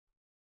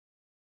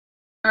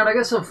Alright, I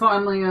guess I'll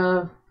finally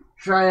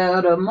try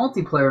out a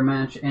multiplayer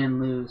match and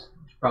lose.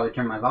 Should probably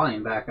turn my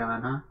volume back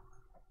on, huh?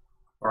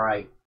 Or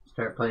I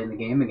start playing the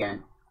game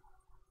again.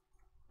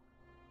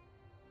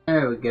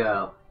 There we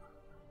go.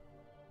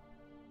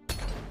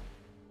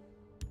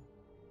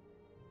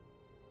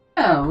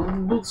 Yeah,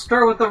 we'll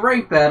start with the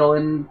rank battle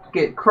and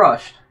get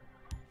crushed.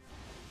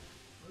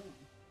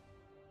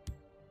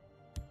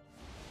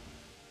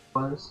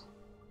 Was.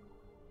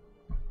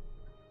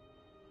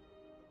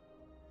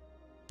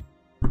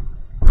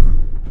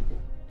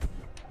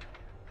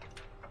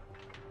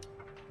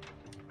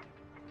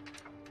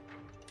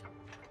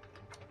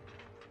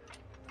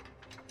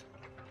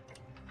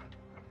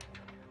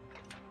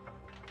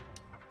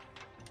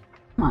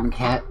 Come on,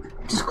 cat.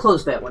 Just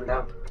close that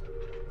window.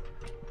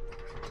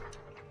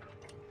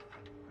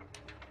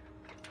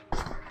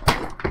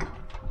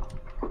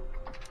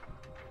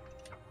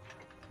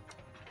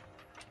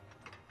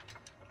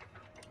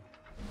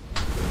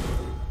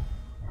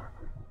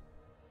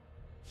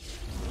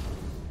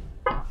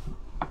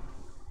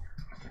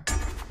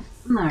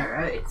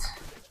 Alright.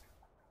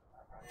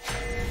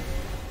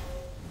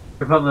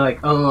 They're probably like,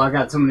 oh, I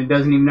got someone who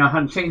doesn't even know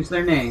how to change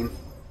their name.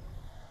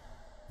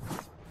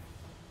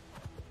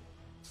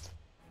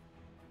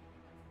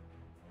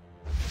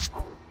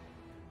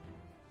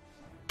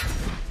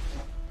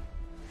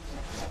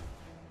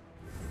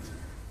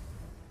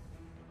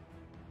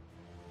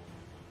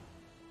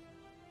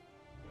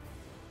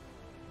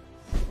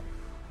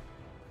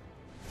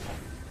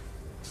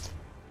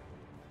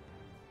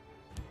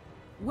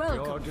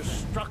 Welcome. Your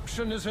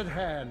destruction is at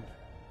hand.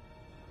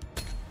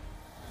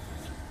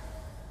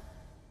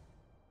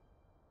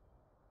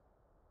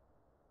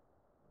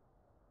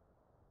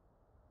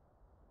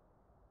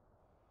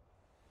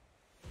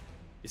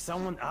 Is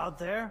someone out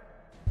there?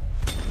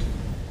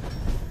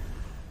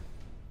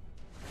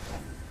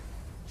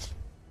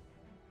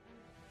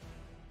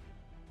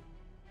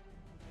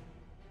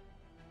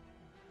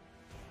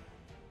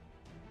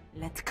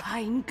 Let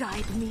Kain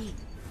guide me.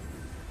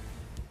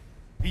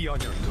 Be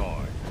on your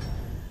guard.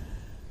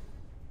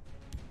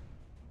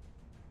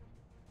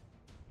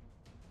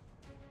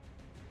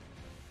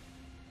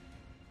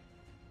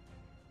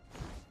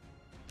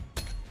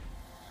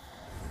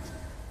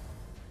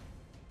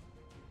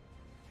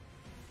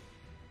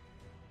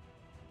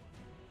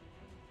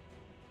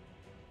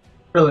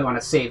 Really want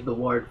to save the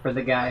ward for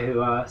the guy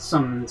who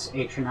summons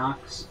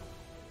Atrinox.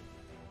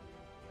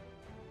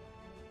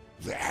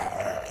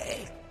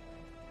 Say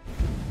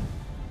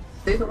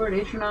the word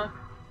Atrinox?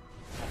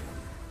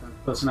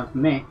 Close enough to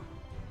me.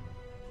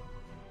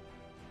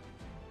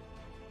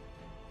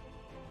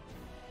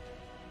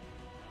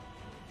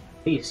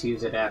 Please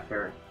use it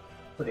after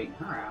putting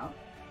her out.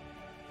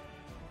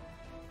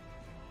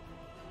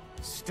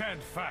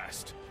 Stand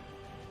fast.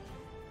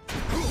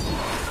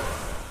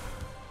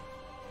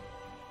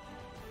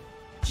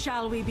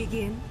 Shall we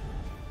begin?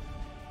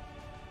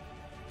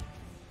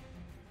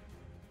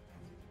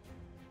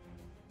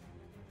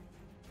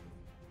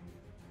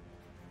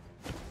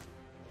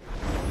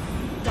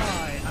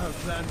 Die,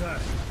 Outlander.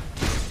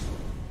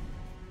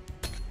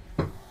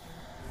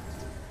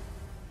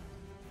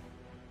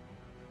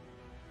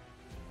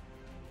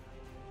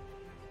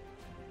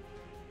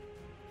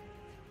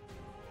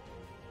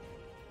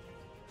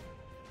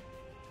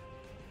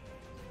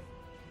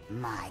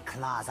 My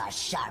claws are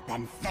sharp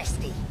and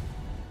thirsty.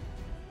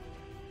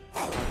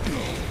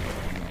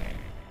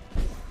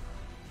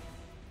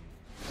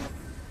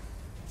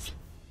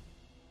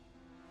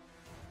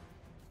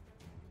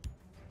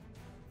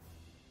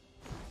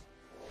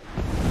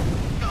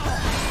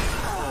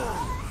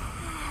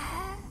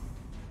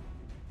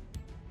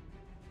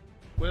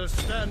 We'll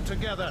stand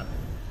together.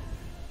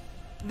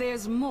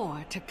 There's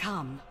more to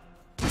come.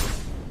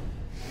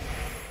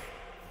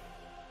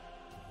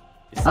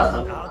 Is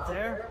someone out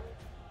there?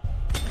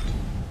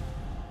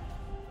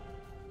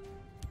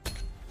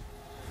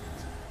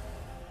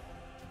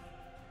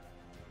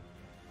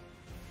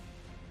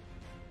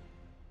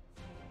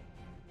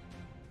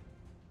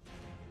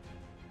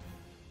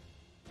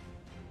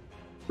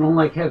 I don't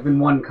like having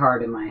one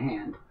card in my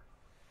hand.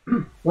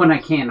 One I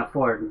can't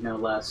afford, no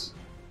less.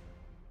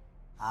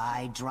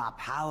 I draw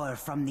power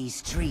from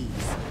these trees.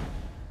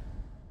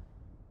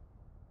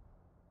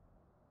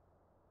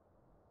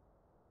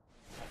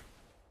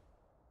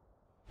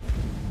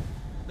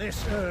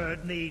 This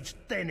herd needs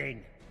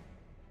thinning.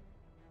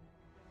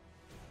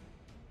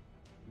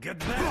 Get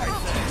back!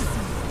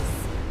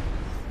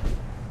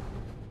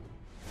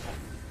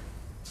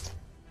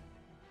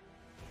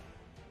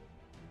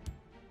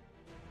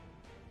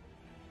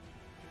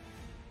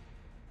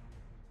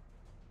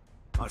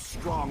 A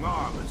strong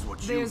arm is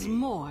what you There's need.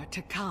 more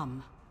to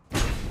come.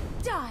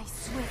 Die,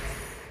 Swift.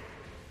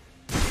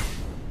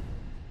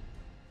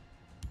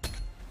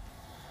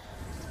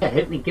 Yeah,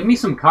 hit me. Give me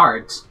some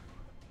cards.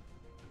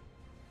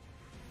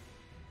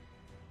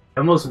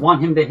 I almost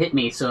want him to hit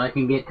me so I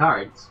can get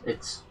cards.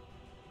 It's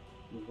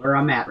where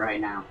I'm at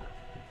right now.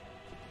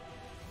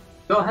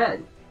 Go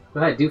ahead. Go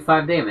ahead, do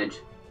 5 damage.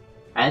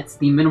 That's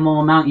the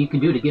minimal amount you can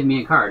do to give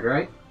me a card,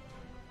 right?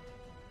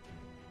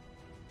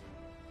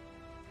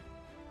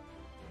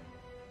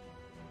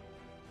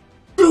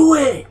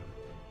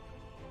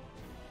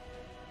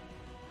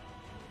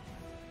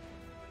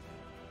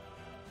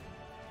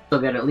 Still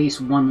got at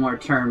least one more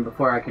turn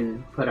before I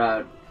can put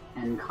out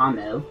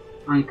Ankano.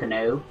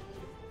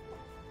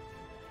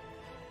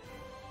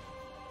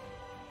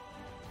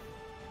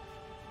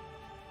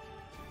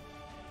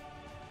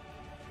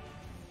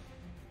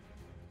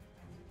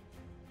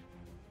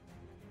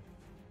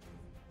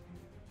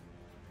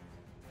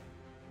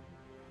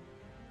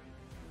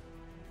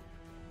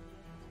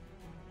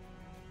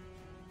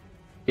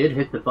 Did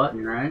hit the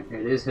button, right?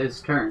 It is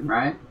his turn,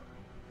 right?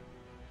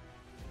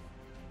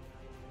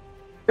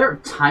 Is there a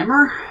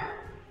timer?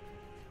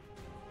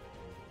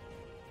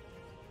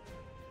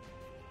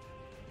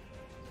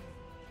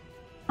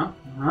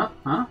 Huh?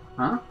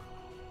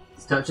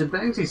 He's touching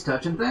things, he's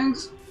touching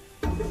things.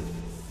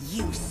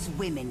 You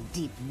swim in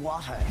deep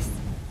waters.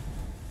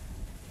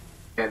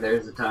 Okay,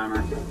 there's the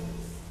timer.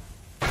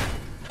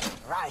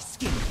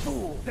 Dry-skin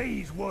fool.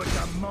 These woods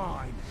are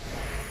mine.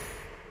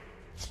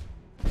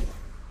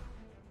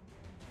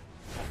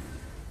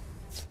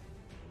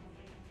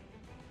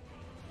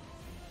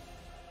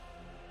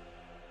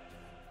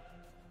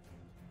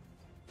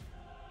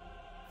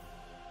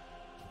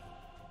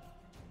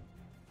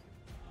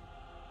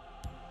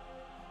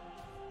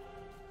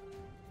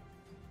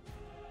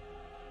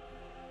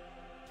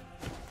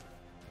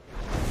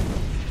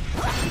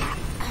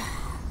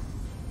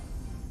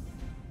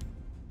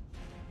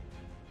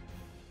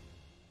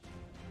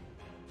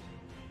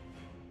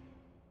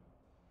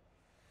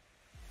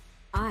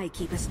 I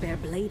keep a spare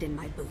blade in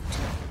my boot.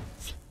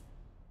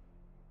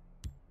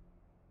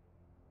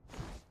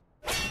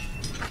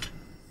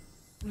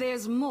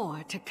 There's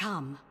more to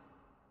come.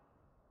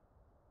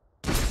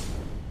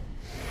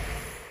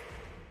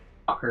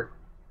 Fucker.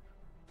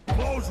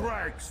 Close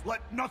ranks.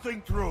 Let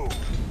nothing through.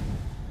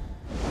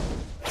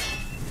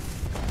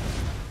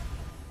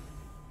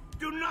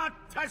 Do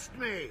not test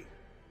me.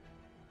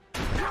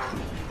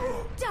 Die,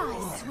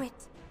 Swit!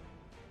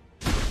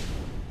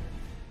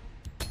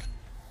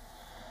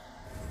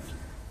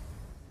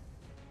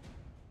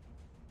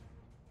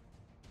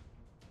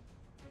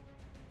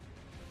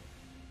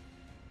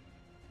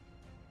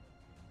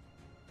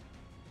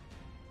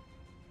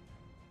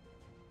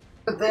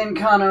 But then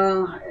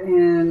Kana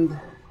and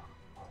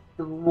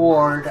the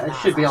ward, I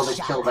should be able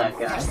to kill that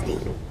guy.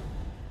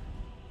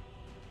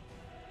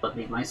 But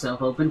leave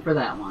myself open for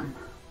that one.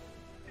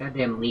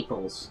 Goddamn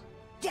Leaples.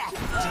 Death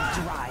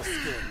to dry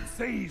skins.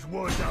 These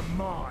woods are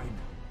mine.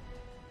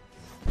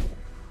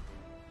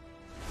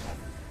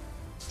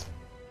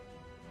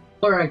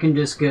 Or I can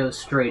just go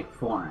straight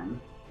for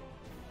him.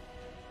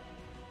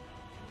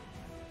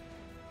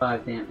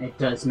 5 damage. It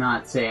does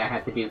not say I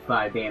have to do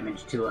 5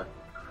 damage to a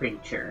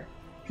creature.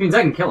 Which means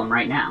I can kill him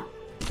right now.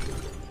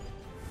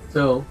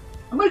 So,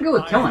 I'm gonna go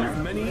with killing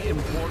him. Many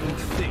important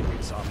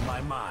things on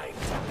my mind.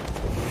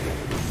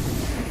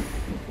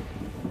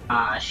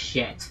 Ah,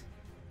 shit.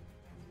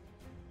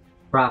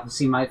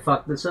 Prophecy might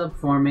fuck this up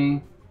for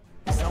me.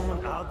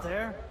 Someone out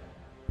there?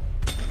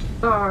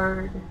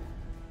 Guard.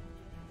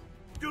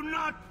 Do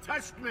not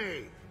test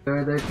me.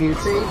 Further can't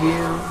save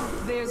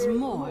you. There's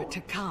more to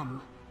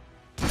come.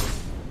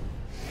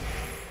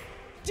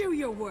 Do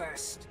your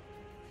worst.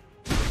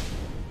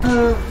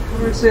 We're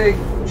gonna say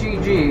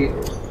GG.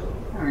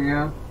 There we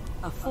go.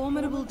 A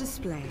formidable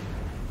display.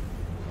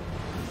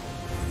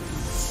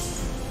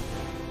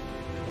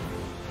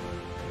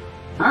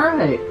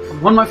 Alright,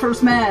 won my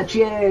first match,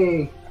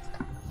 yay!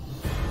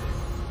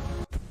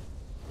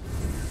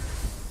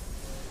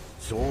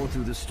 Soar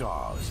through the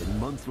stars in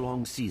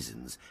month-long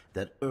seasons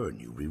that earn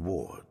you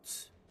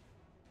rewards.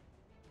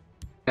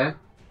 Okay.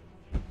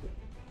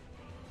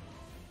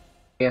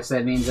 Guess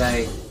that means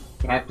I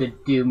have to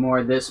do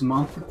more this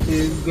month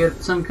to get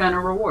some kind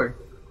of reward.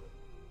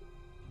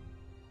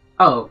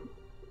 Oh,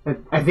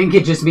 I think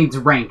it just means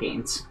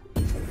rankings.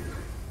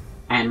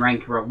 And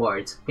ranked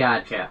rewards.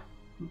 Gotcha.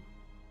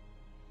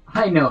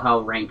 I know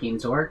how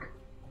rankings work.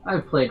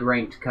 I've played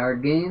ranked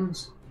card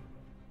games.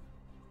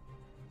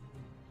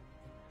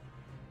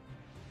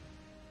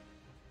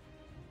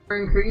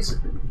 Increase.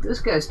 This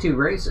guy's too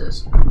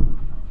racist.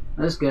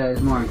 This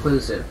guy's more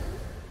inclusive.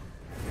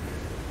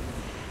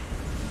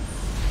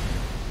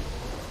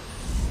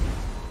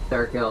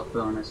 Dark Elf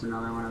bonus,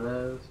 another one of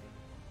those.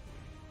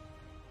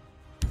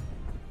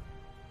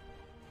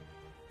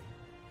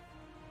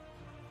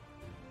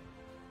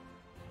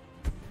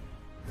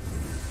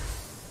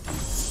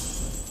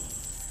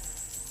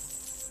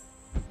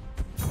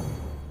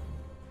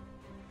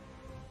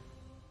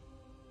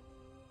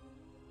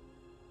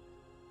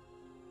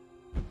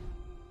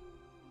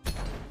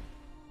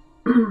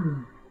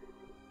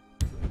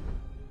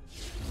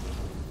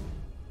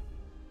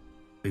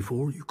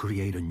 Before you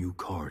create a new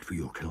card for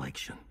your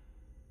collection,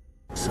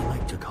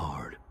 select a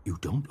card you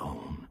don't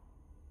own,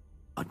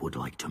 but would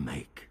like to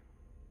make.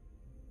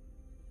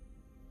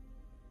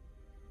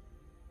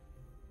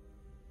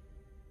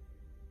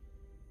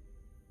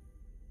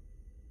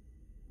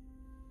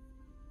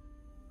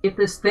 Get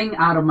this thing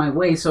out of my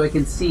way so I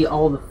can see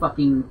all the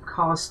fucking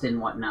cost and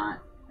whatnot.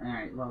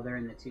 Alright, well, they're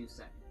in the 2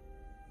 seconds.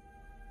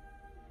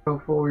 Go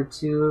forward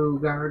to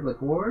guard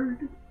with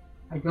ward?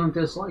 I don't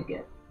dislike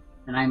it.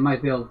 and I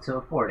might be able to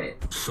afford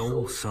it.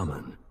 Soul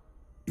Summon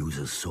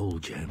uses soul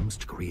gems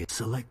to create.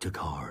 Select a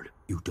card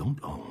you don't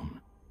own,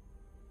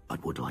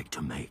 but would like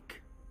to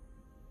make.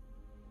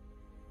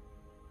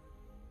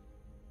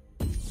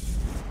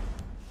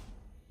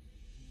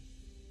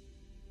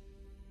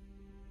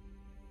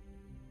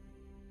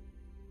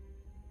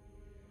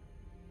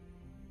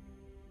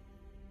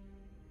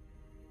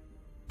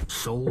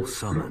 Soul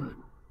Summon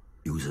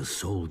uses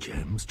soul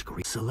gems to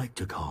create.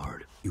 Select a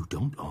card you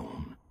don't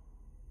own,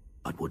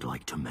 but would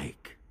like to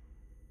make.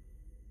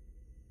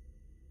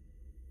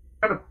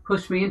 Try to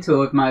push me into it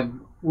with my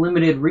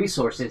limited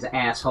resources,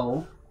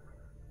 asshole.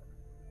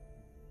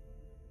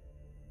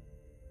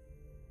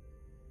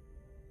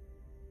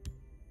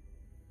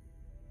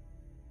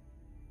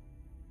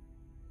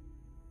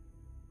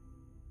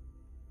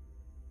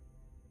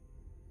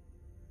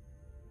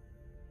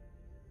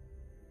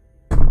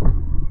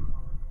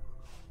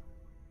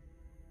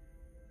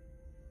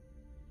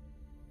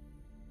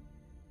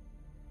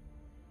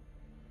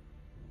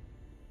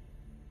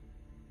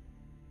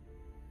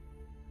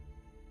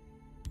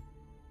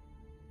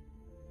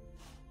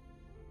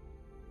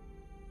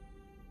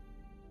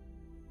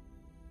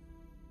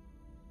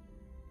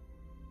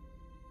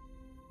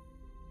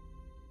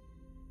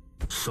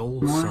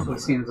 Soul More, Summon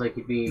it seems like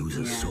you'd be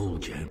uses soul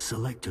gem.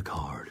 Select a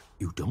card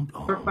you don't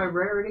sort by own,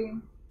 rarity.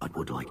 but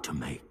would like to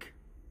make.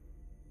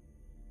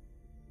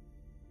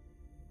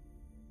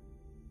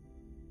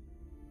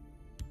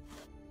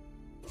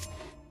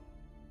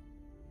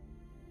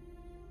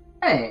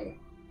 Hey,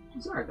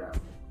 Zargo.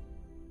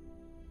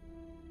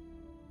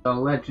 The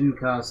legend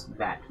costs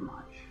that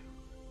much.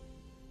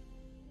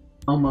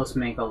 Almost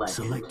make a legend.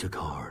 Select a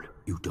card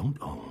you don't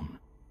own,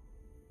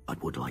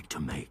 but would like to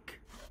make.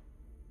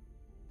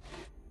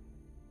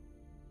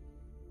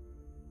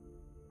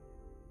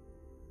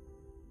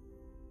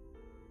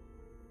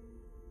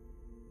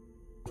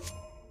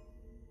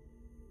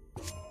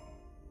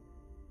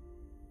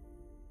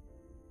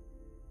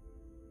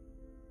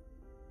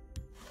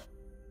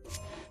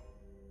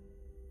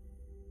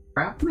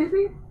 Crap,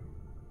 maybe?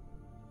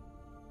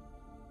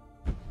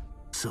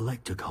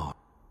 Select a card.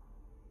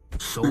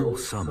 Soul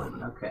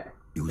Summon Okay.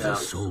 uses Yeah.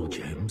 soul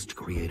gems to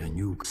create a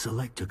new.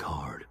 Select a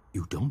card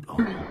you don't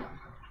own,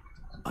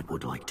 but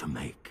would like to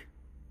make.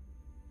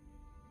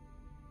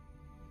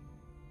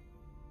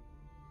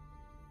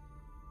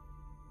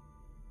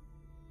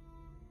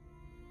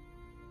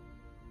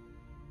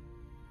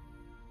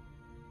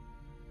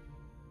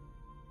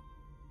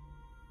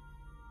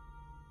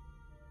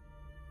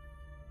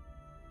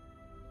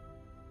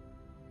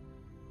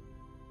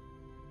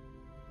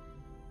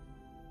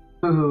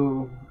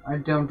 Ooh, I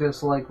don't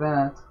dislike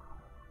that.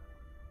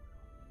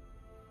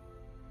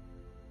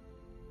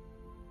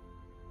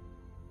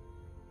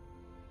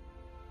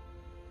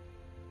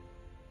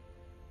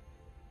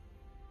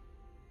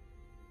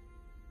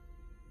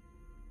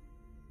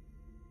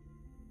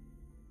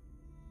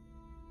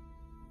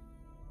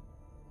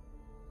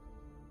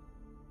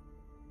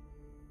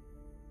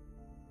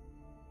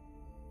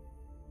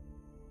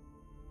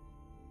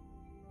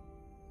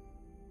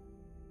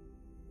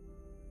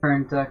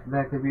 Current deck,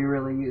 that could be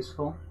really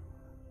useful.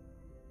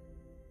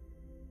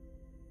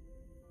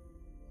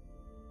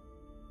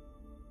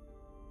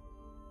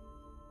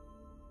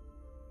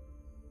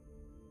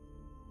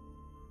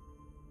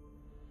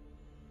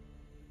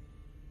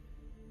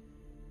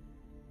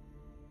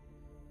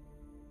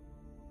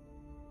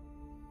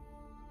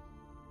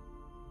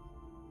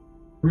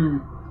 Hmm.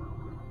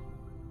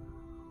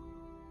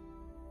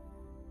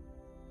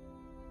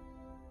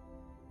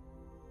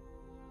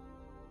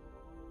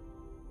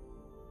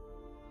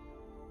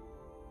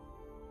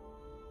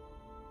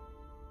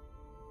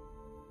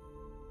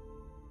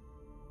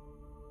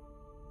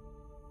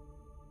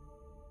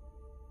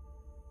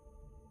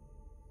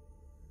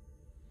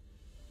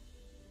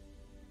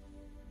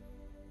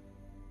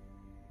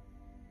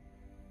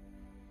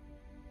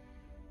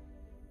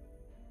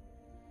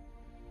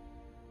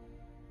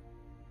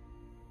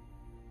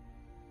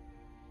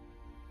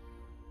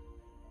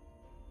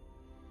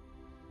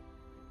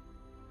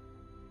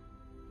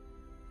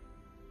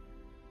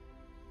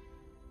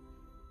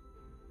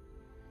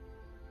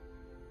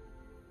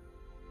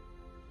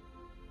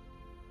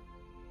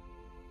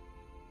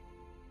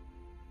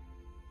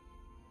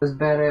 This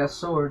badass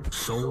sword.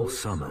 Soul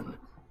Summon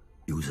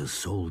uses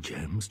soul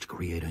gems to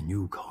create a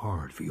new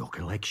card for your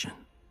collection.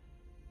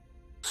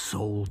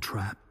 Soul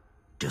Trap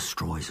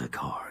destroys a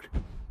card,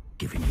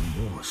 giving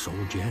you more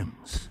soul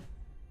gems.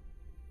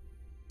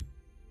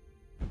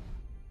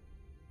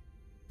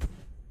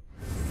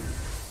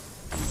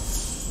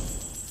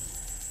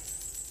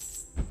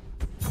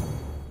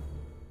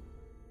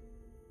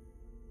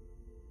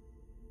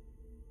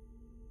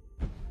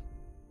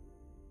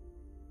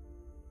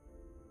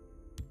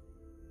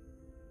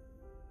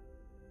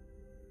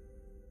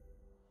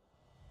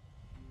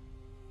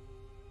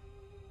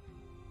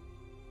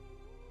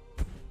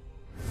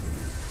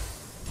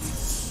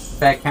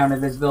 That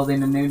counted as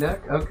building a new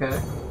deck?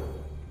 Okay.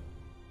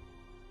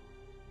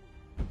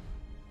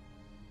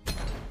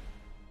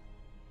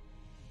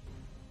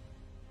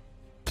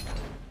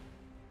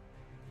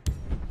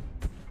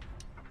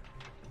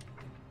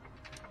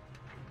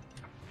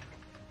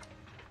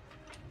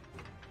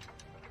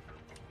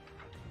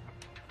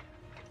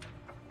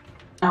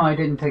 Oh, I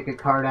didn't take a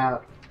card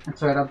out.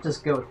 That's right, I'll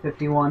just go with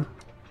 51.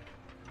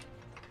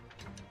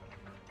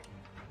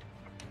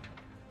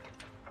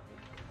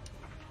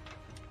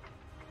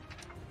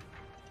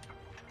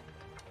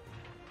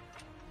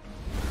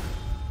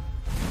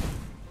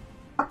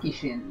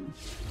 Akishin.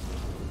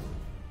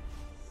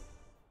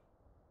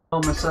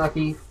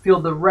 Masaki,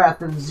 feel the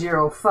wrath of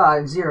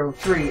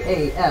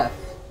 0503AF.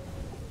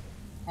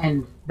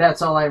 And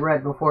that's all I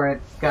read before it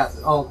got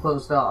all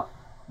closed off.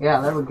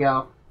 Yeah, there we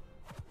go.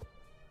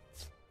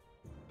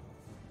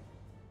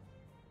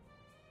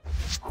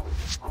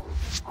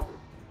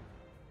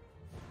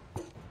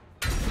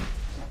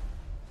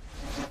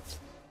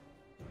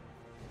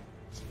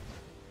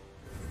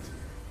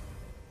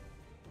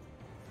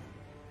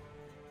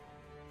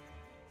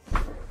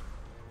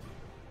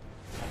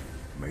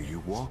 May you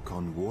walk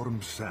on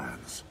warm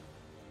sands.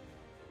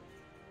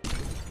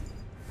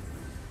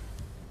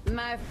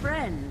 My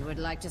friend would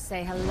like to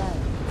say hello.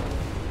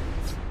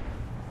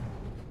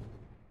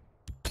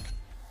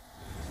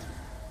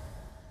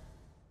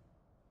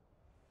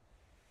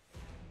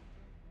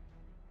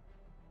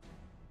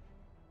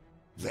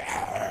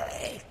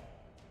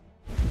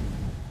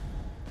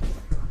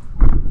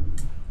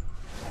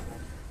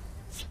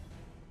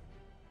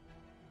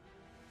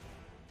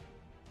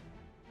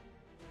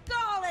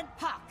 Scarlet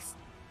Pox!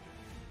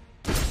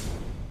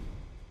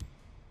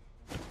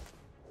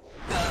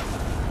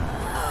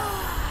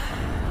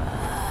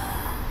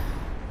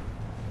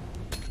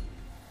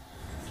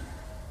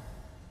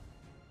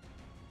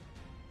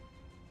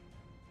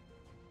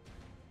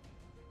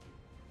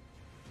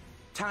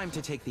 Time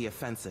to take the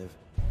offensive.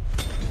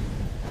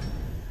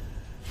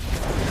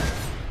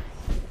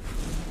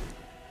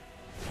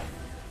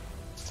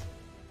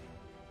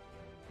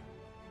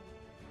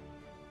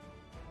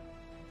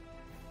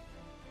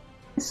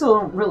 I still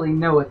don't really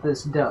know what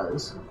this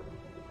does.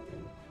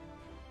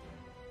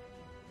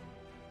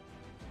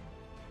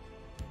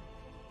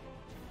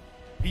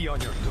 Be on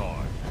your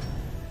guard.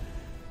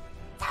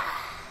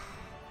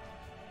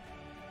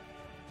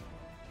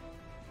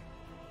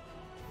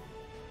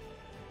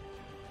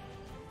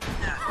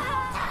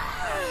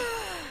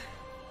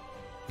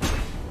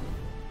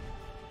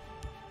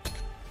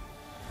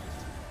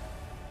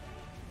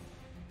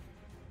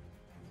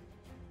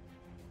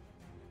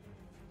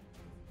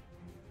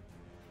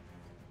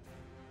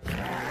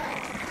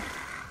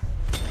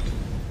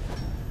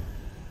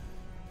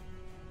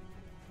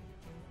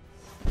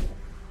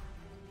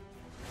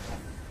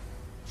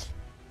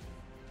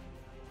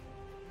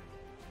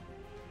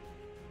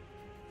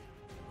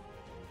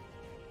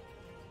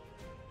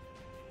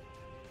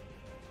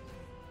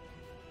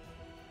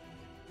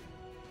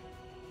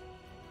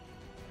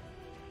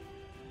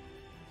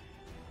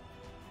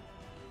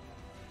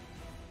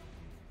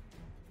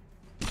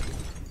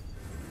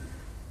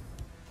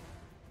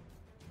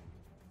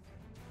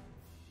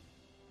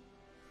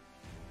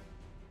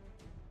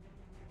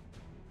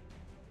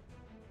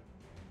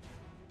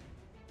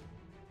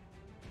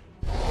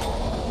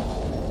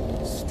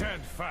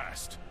 Stand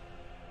fast.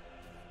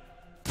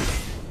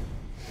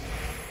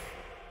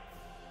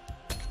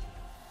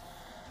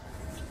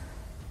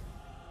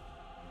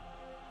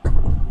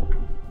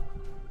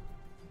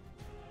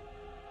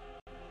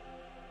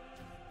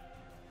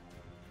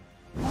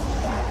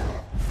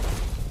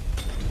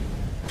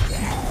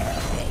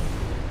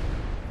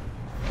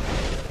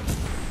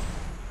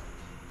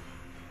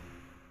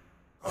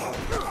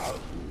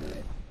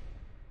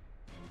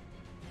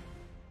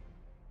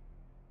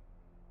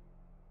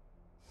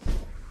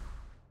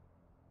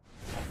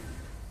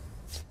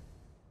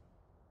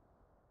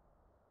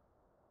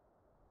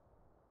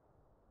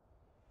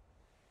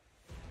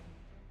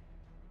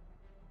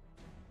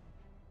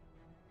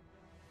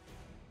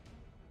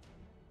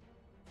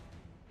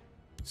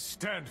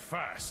 Stand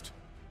fast.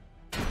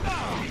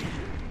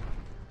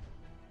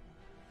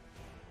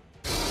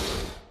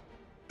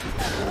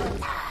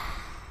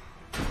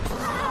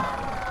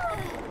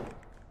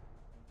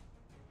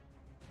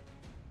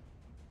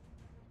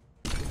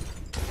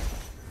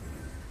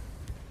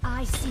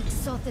 I seek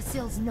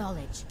Sothasil's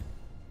knowledge.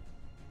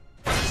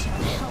 I shall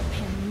help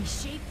him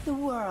reshape the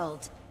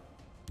world.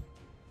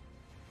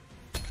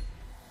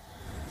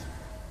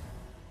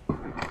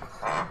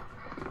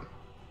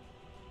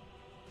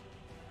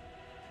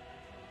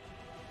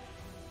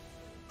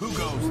 Who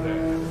goes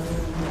there?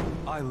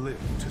 I live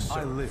to serve.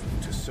 I live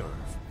to serve.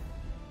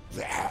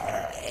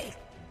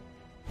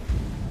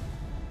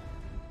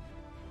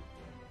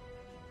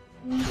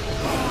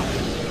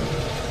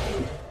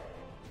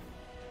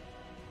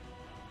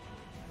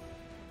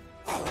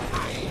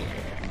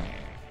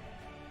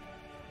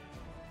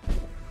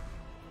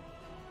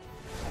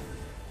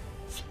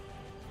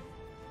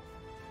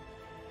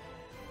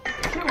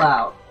 Chill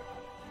out.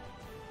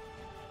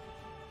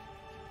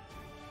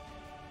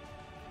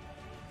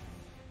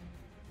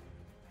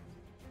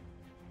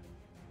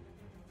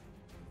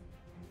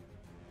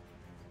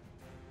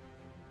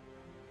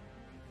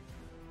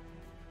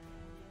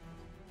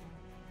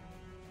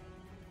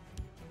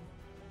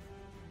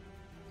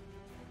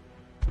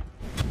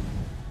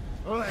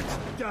 Let's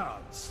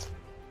dance.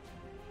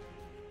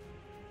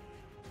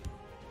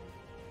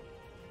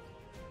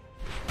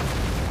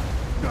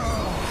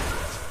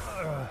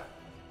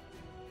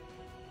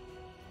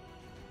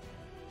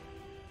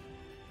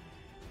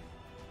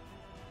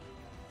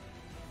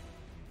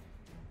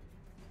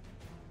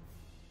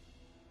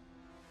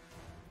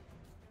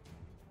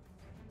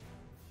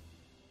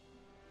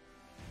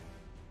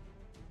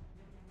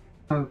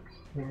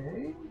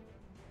 Okay.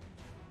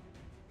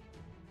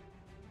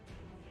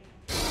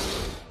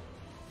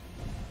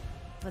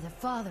 For the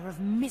father of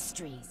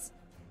mysteries.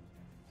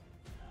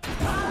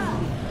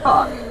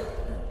 Fuck.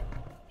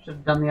 Should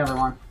have done the other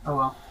one. Oh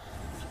well.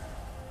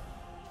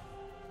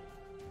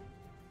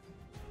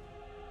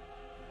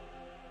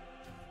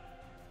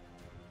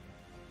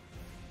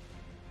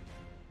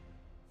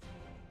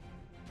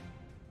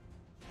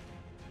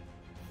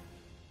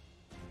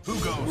 Who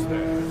goes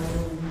there?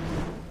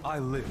 I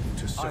live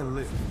to serve. I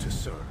live to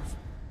serve.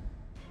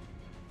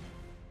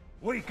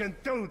 We can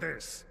do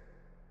this!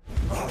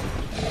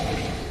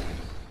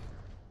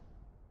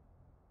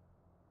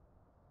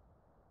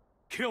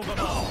 Kill them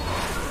all!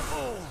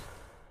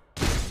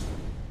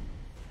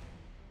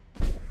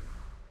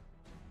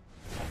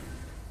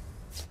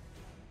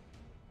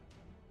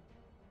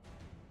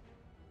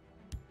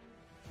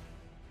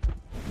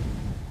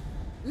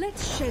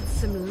 Let's shed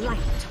some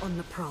light on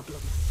the problem.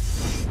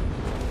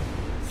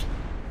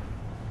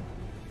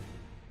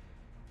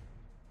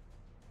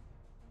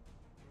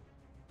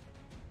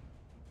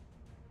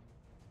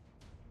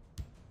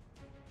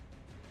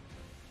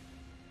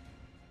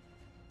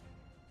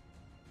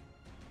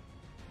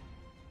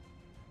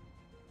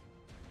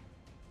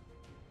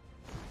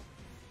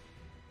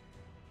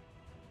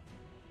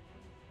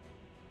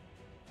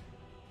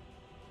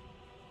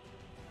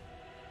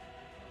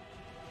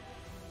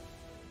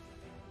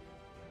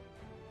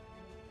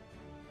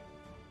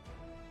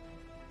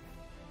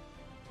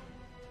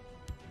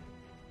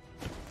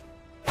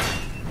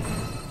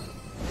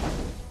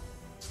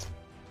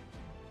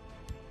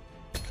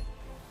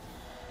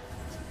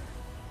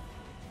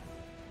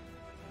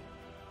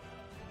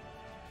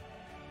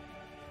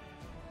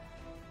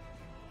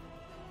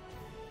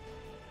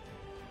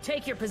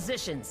 Take your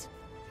positions.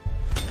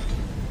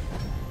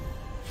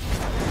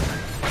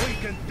 We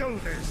can do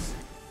this!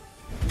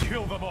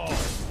 Kill them all!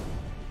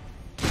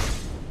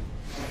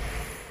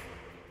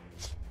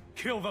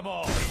 Kill them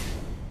all!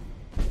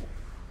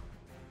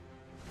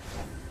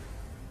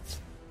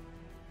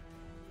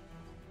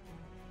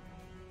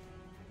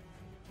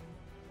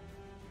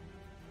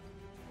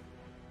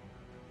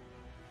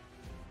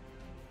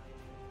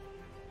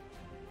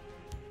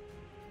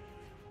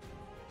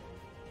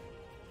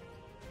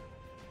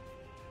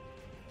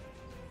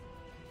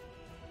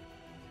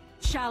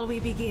 Shall we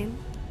begin?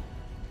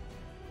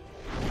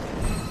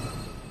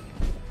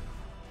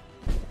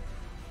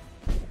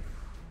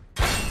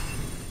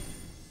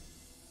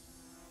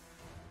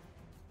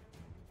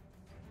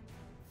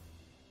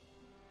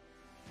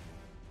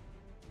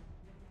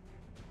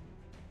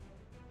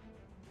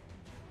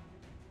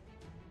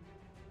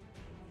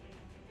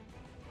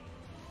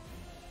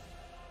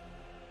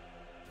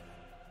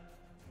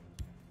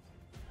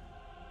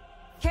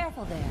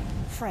 Careful there,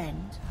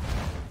 friend.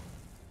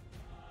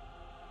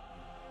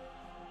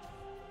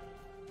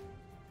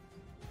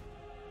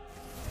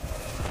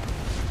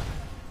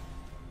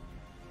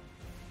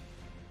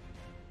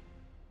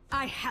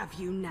 I have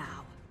you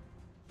now.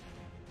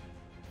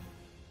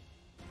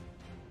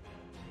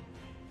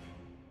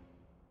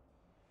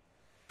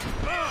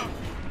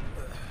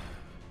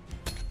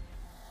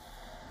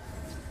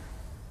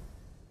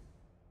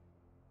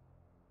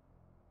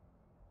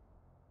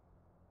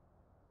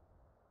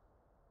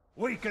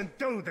 We can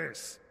do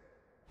this!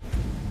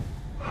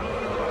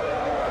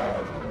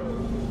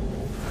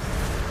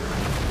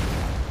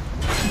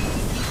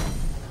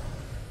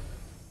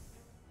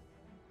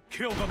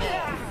 Kill them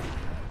all!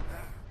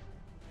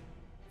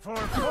 For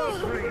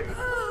Valkyrie!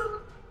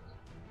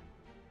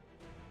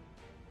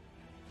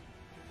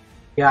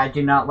 Yeah, I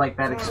do not like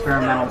that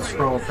experimental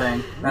scroll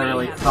thing. That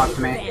really fucked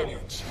me.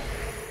 Advantage.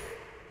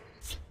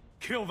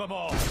 Kill them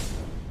all!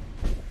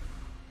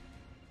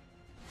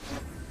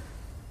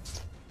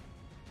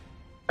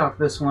 Chalk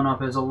this one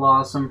up as a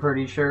loss, I'm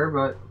pretty sure,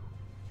 but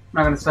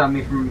not gonna stop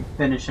me from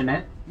finishing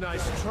it.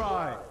 Nice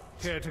try.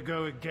 Care to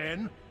go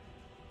again?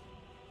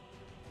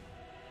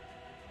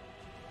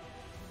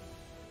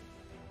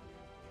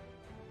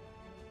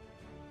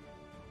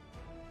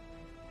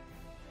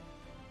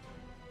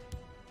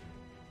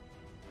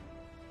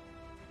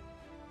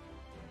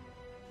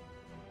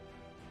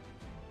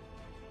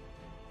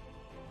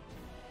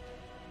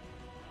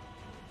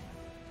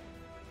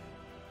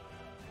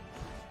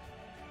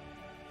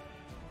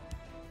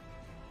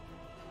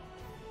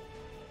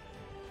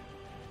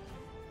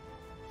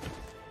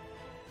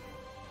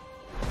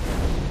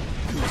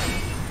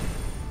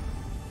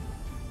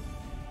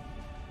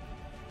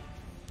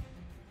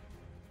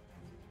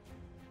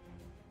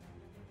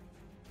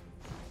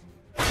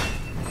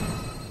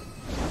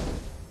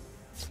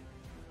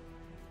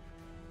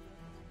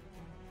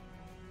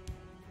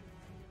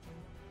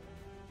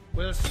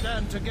 We'll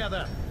stand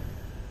together.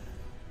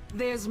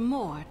 There's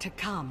more to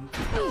come.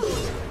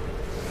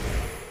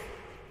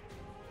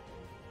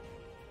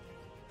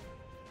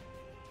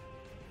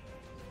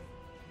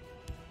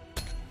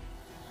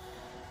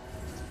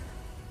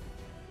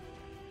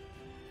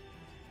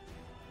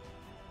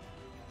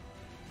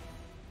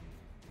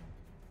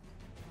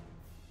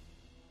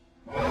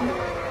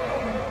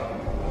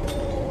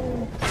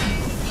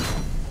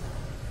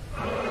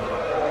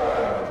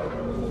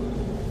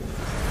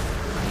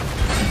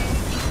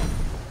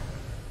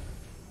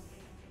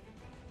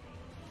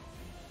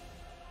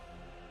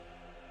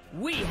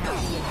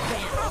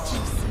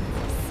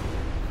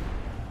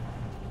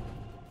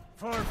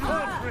 For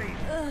poetry!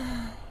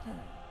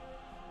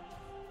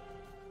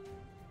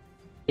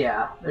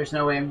 Yeah, there's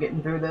no way I'm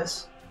getting through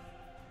this.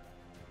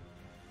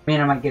 I mean,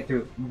 I might get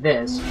through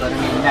this, but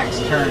I mean, next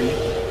turn.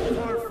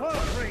 For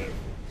poetry!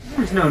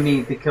 There's no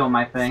need to kill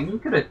my thing. You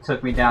could have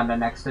took me down to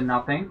next to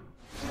nothing.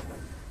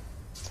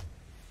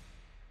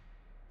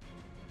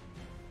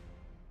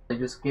 They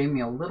just gave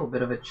me a little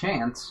bit of a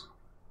chance,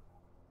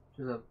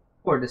 which is a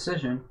poor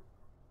decision.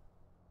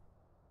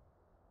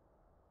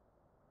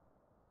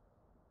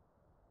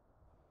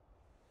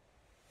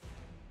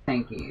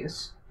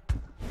 Tankies.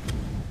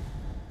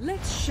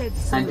 Let's shed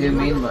some I do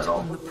mean light little.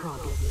 on the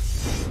problem.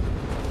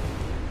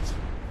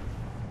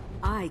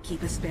 I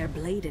keep a spare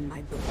blade in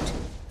my boot.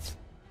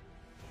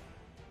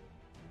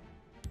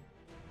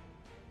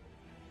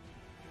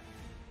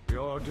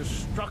 Your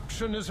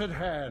destruction is at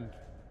hand.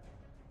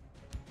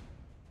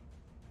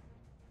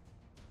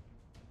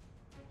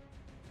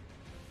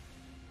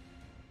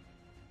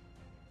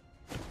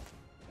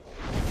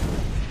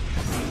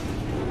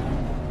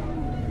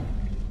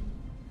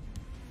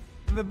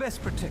 The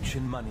best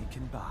protection money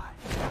can buy.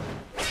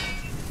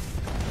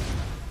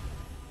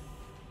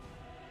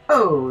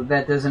 Oh,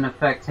 that doesn't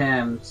affect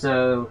him,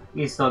 so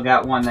he's still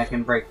got one that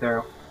can break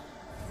through.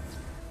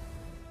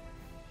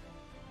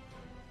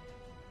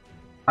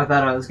 I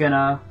thought I was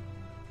gonna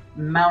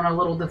mount a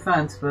little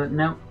defense, but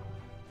nope.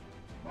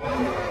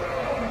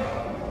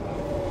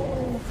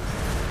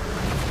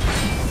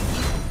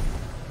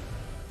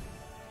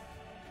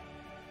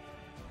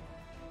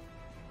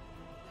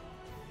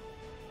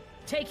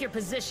 Take your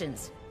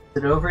positions.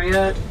 Is it over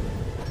yet?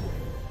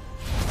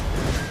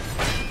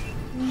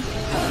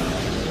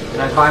 Did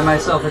I buy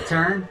myself a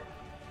turn?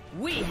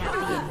 We have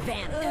the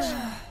advantage.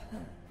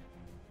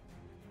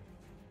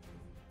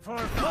 For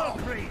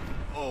poetry!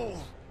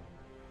 Oh!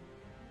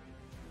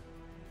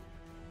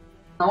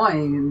 No, I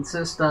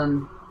insist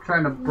on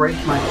trying to break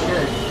my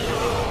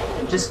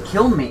shit. Just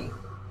kill me.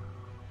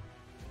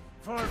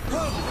 For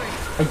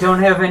poetry! I don't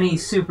have any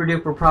super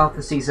duper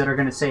prophecies that are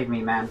gonna save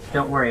me, man.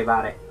 Don't worry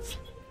about it.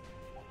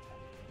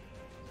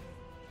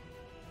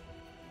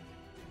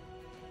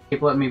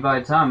 Keep letting me buy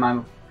time,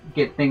 I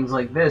get things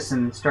like this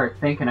and start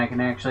thinking I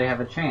can actually have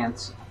a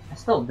chance. I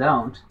still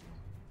don't.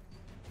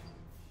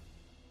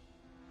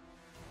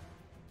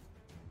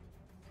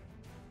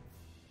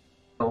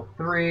 Kill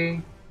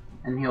 3,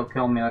 and he'll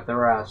kill me with the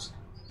rest.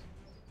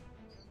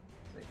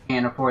 I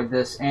can't afford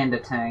this and a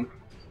tank.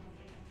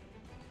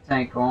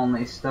 Tank will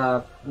only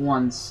stop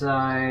one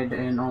side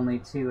and only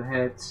 2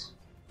 hits.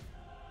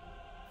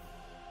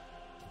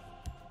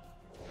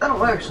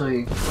 That'll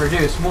actually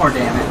reduce more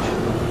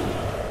damage.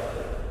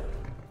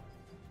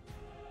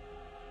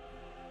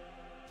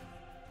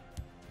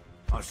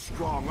 A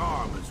strong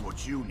arm is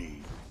what you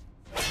need.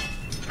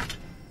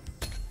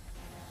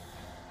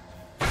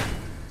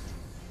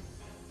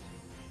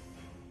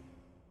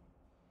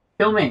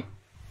 Kill me.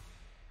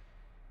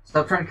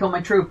 Stop trying to kill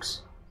my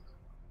troops.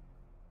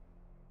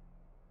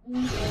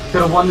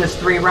 Could have won this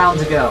 3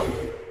 rounds ago.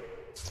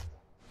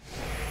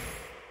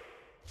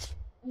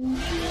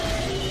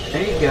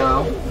 There you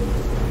go.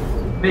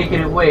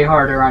 Making it way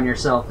harder on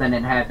yourself than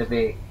it had to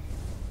be.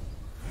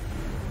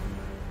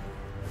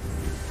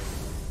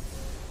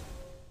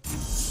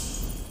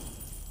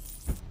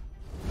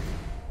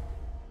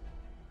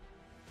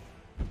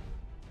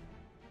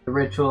 The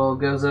ritual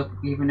goes up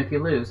even if you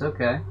lose,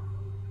 okay.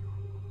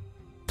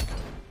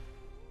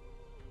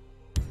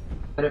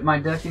 Put it in my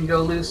deck and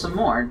go lose some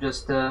more,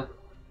 just to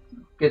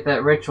get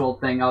that ritual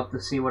thing up to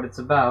see what it's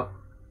about.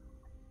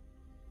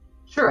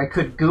 Sure, I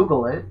could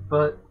Google it,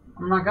 but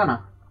I'm not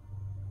gonna.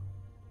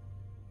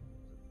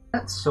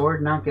 That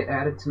sword not get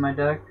added to my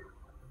deck?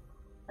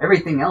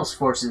 Everything else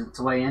forces its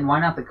way in. Why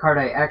not the card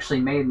I actually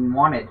made and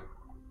wanted?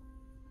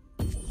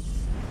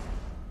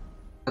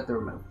 But the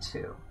remove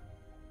 2.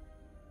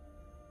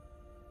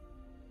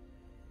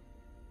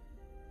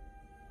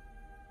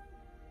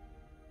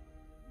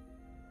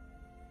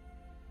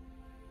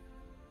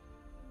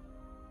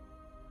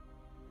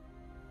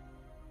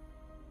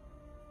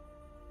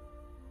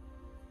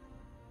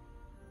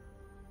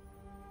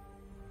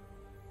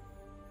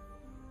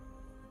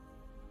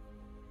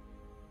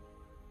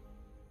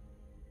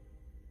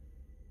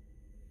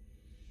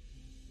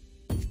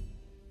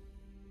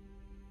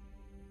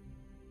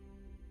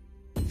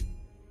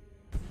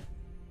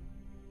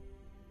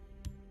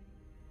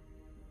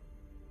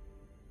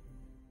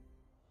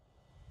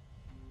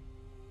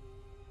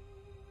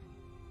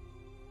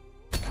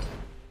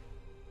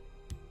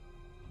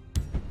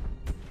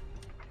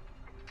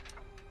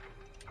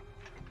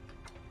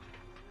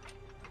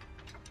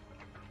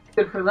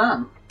 Good for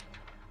them.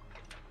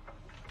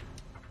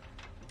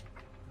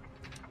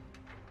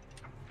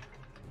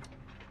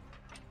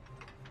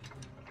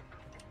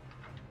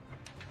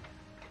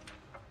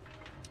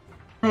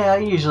 Yeah, I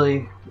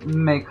usually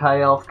make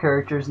high elf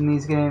characters in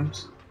these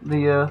games.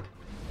 The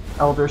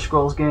Elder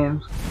Scrolls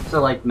games.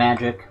 So like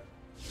Magic.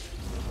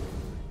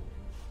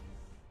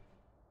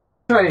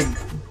 Tried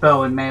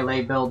bow and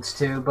melee builds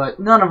too, but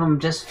none of them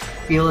just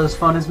feel as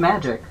fun as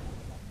Magic.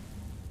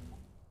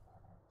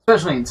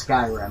 Especially in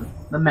Skyrim.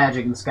 The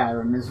magic in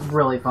Skyrim is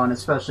really fun,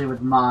 especially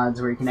with mods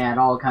where you can add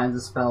all kinds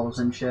of spells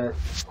and shit.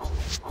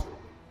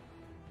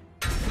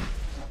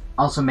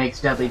 Also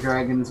makes Deadly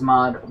Dragons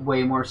mod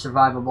way more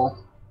survivable.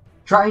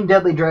 Trying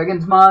Deadly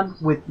Dragons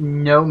mod with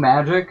no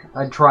magic,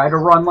 I tried to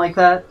run like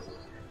that.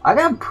 I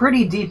got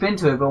pretty deep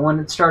into it, but when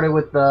it started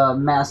with the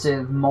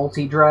massive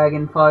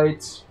multi-dragon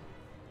fights,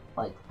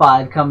 like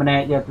 5 coming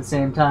at you at the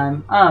same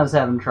time, I was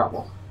having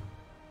trouble.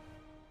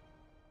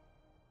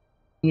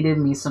 Needed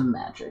me some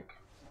magic.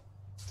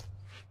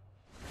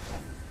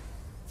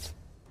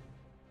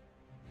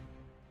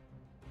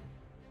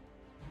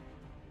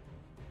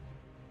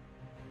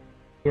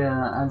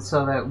 Yeah, I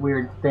saw that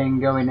weird thing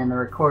going in the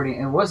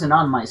recording. It wasn't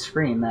on my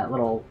screen, that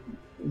little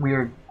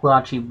weird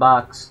glotchy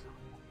box.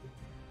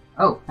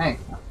 Oh, hey,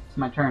 it's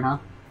my turn, huh?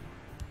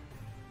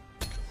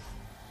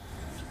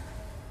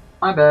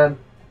 My bad.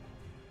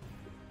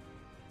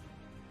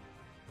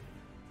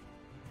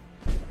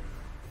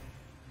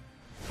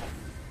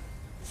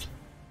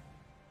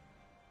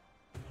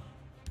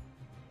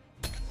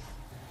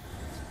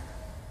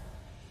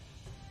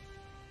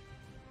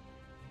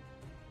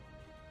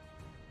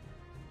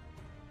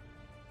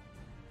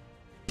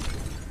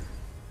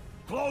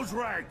 Close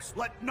ranks!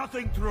 Let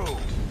nothing through!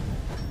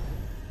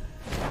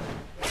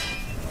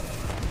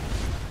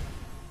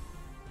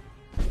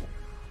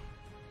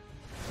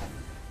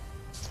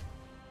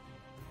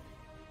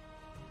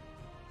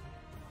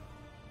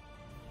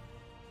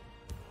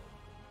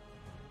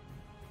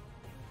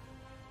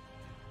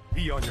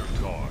 Be on your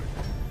guard.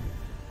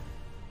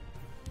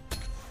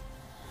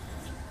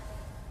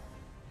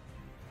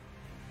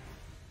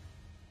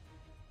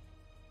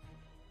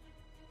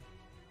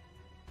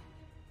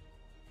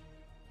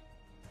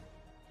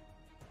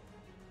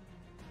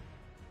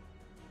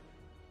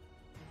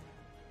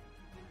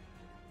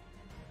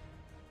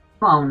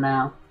 Come on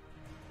now.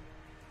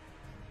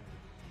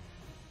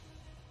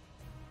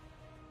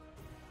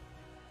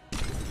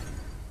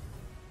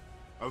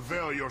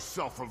 Avail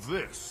yourself of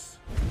this.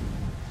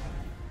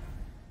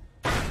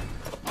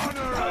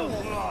 Honor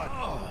and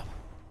blood!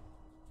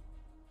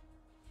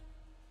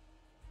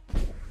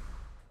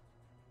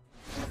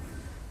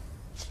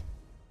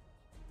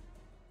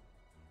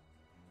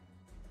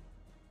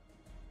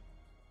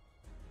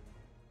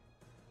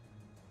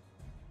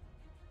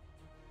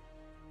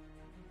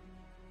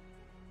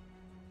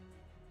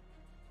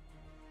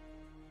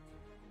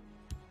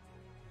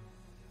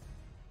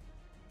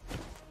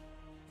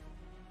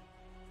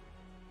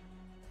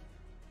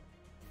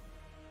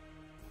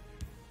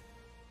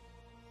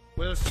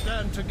 We'll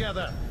stand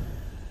together.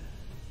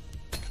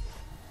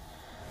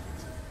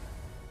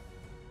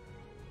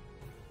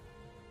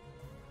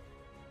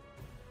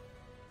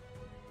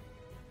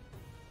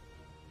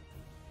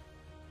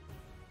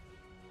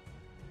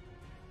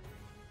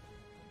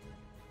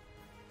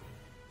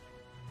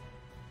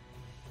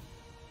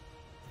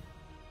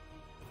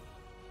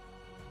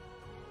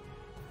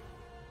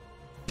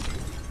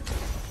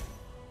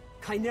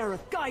 Chimera,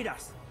 guide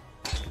us!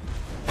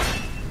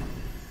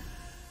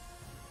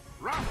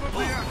 Wrath of the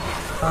Earth!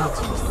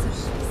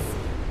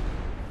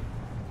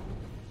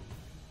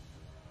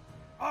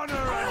 Honor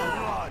and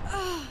blood!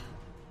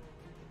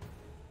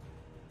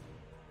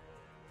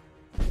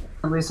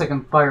 At least I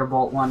can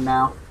firebolt one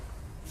now.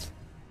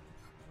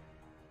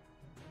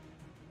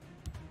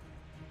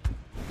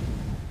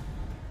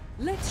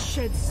 Let's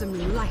shed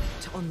some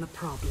light on the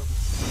problem.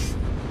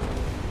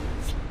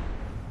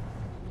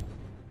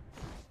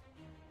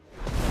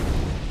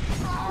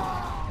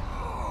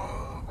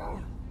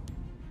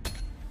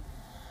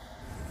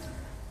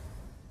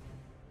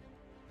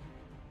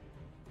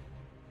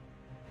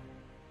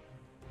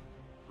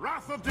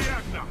 Wrath of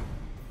Diagna!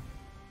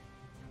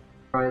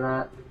 Try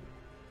that.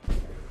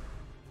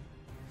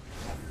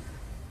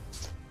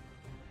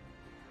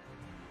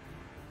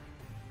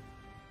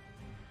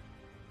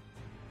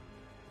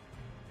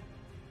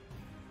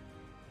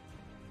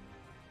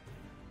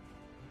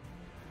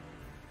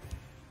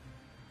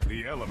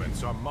 The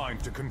elements are mine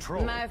to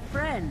control. My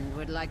friend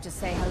would like to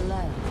say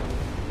hello.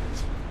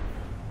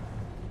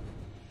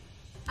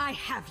 I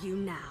have you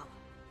now.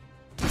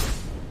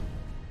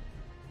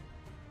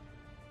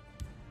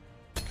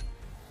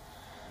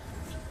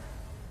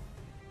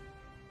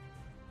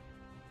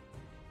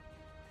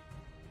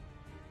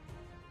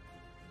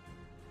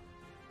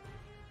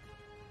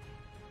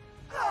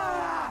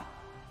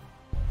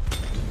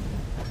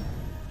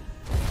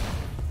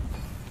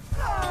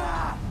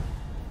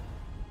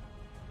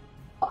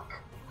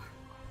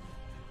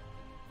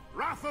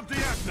 Wrath of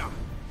Diagna!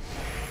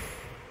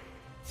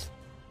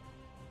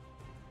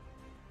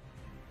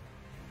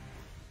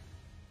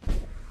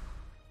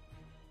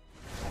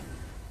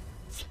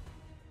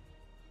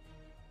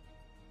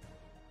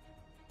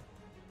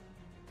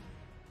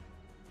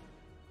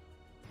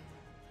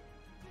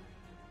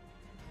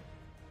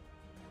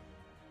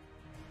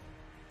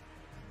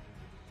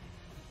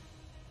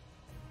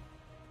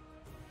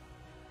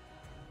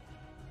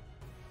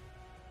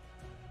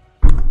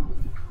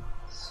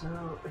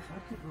 So, if I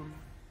could remember...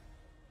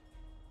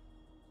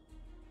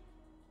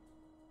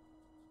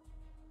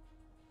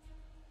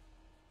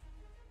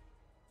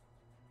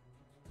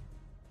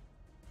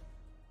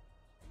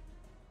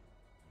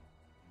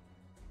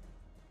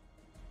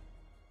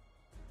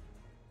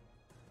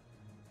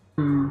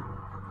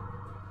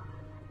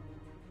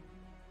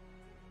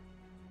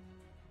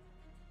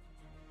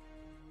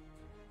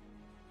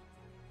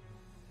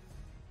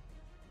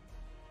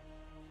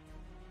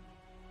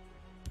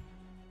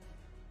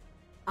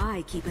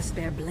 I keep a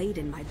spare blade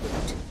in my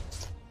boot.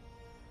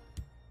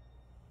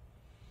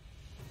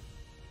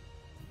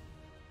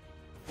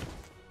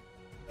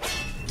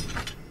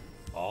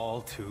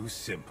 All too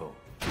simple.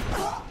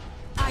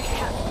 I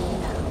have you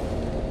now.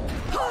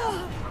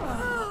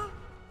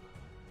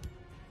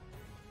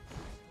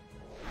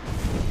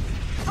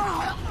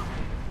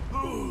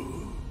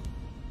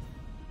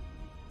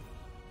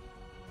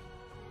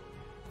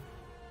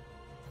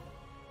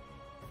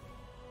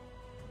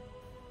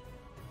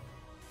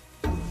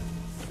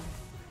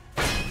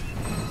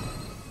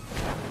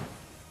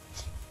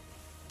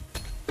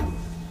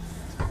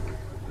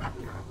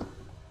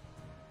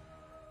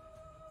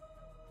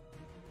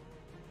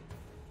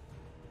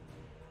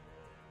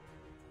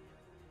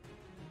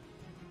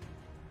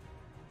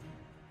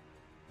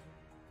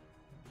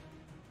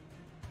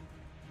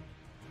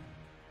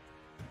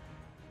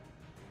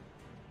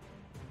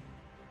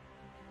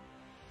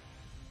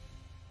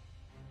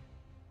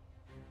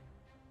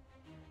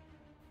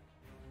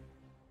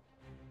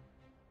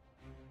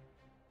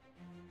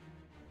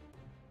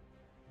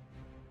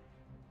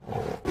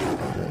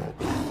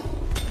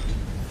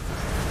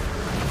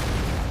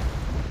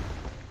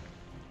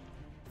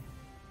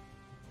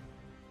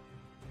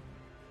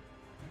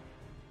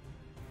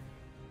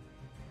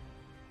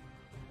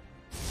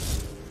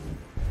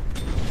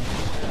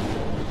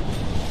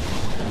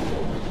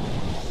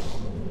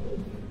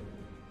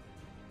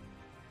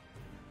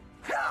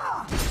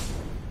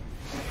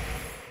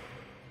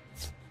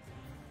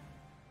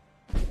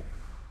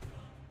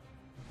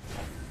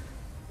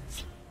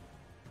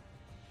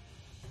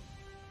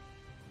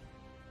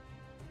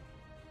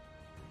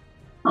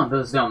 Well,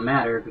 those don't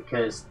matter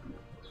because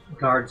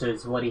guards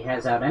is what he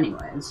has out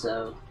anyway,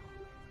 so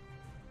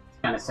it's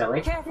kind of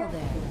silly. Careful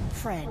there,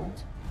 friend.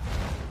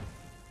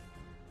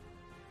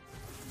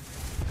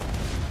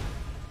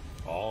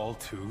 All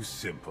too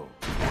simple.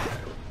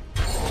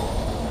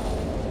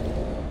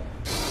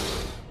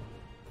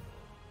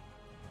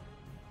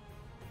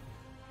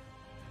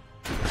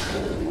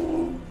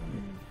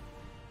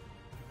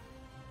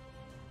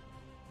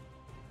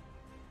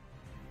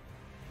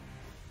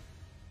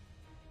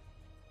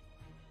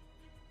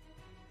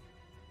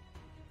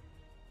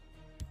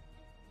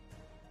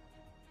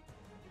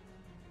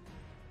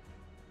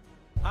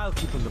 I'll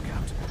keep a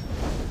lookout.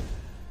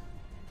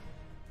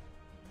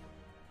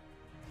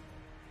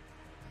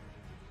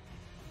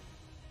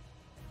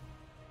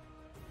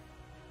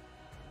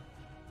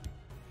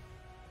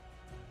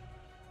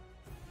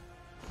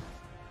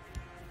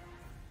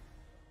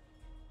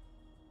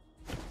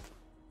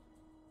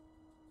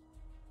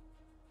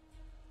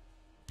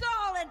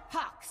 Gall and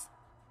pox!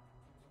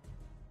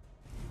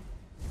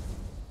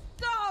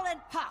 Gall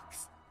and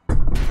pox!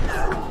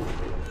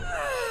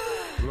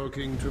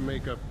 Looking to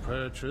make a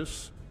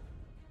purchase?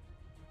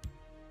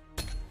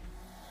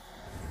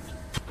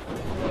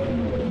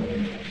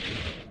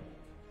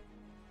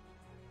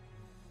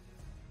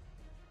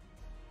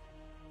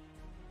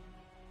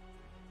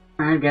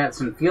 I got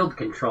some field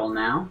control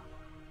now.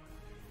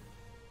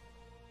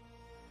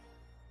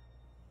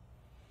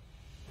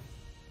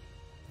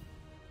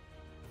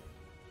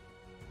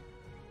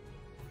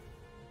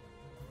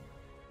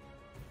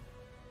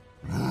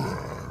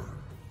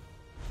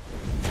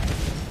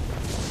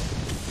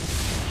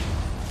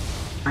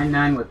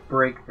 I-9 with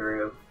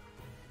breakthrough.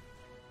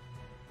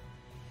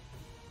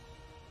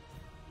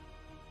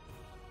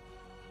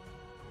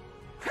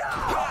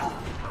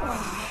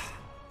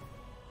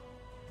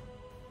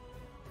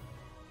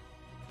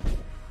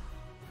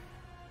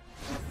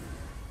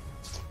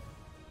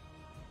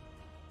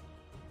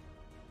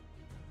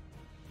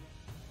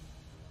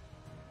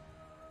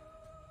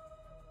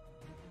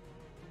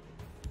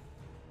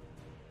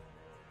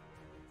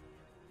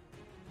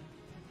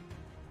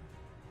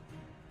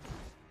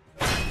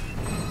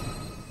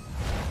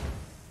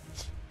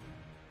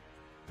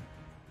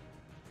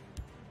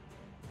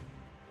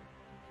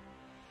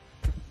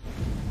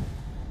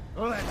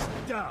 Let's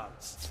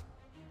dance.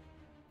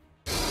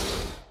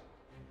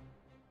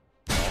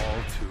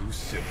 All too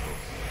simple.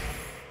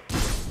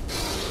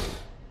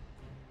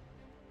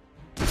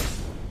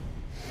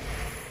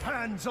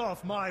 Hands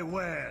off my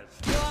wares.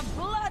 Your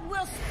blood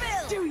will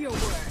spill! Do your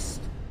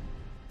worst.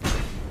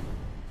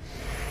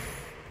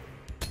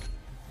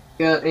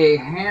 Got a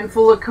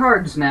handful of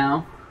cards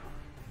now.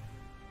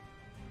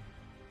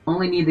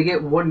 Only need to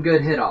get one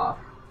good hit off.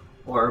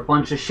 Or a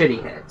bunch of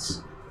shitty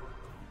hits.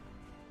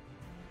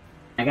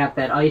 I got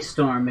that Ice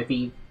Storm if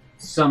he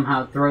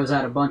somehow throws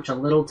out a bunch of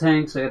little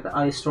tanks. I got the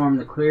Ice Storm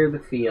to clear the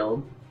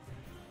field.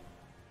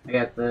 I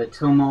got the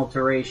Tome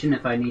Alteration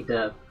if I need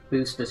to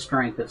boost the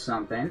strength of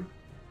something.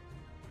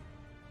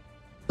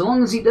 So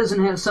long as he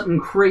doesn't have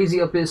something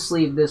crazy up his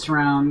sleeve this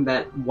round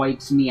that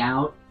wipes me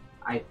out,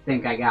 I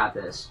think I got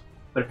this.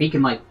 But if he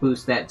can like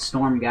boost that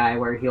Storm guy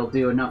where he'll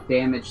do enough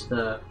damage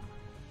to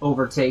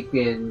overtake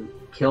and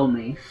kill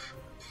me.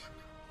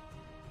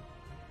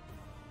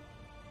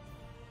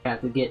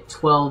 Have to get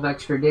 12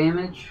 extra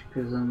damage,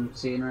 because I'm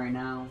seeing right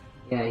now.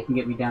 Yeah, he can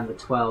get me down to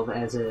 12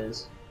 as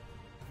is.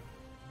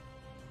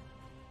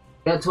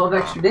 Got 12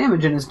 extra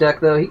damage in his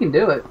deck, though. He can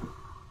do it.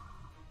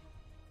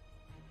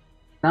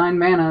 9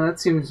 mana, that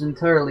seems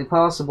entirely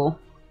possible.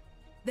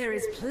 There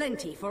is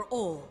plenty for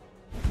all.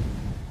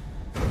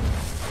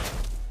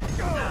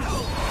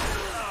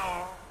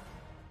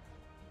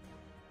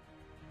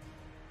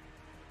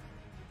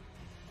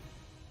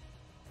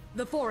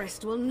 The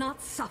forest will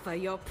not suffer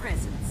your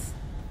presence.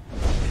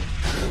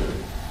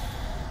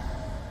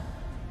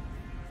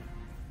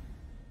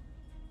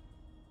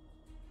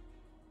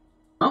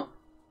 Oh.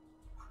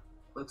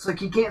 Looks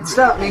like you can't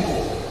stop me.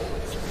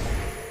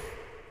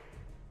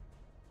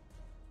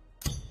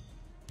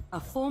 A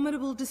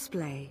formidable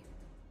display.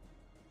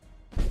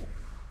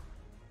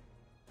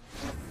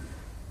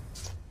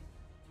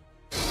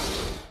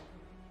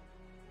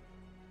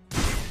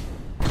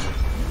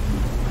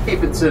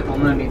 Keep it simple,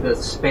 no need to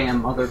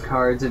spam other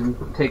cards and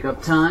take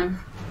up time.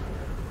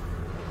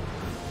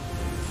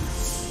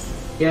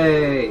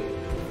 Yay!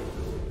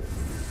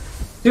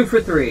 2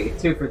 for 3,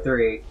 2 for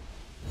 3.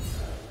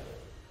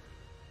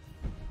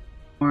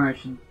 Or I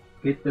should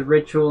get the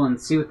ritual and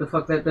see what the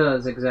fuck that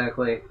does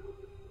exactly.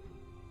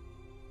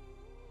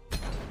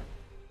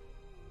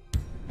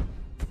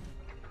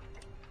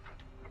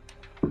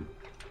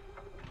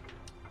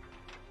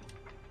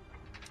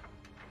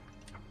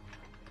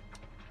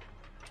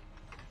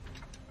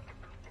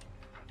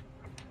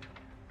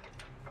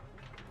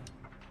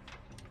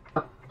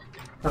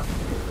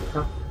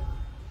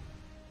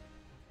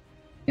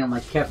 Feeling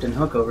like Captain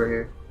Hook over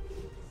here.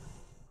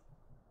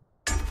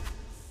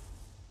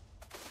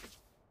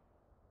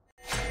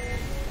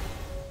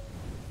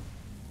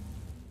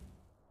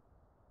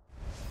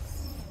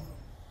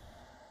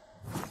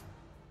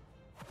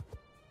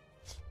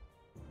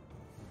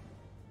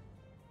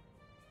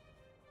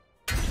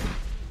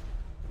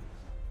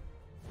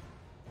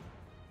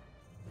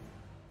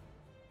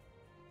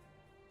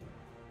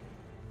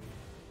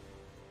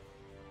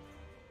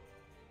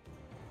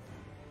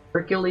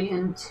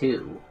 Herculean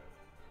 2.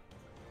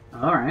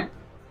 Alright.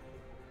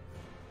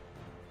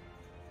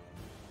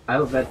 I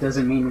hope that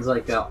doesn't mean he's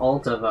like the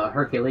alt of a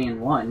Herculean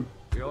 1.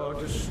 Your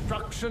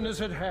destruction is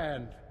at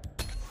hand.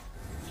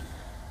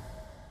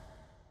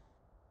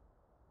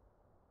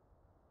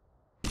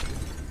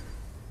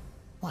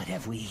 What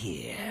have we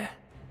here?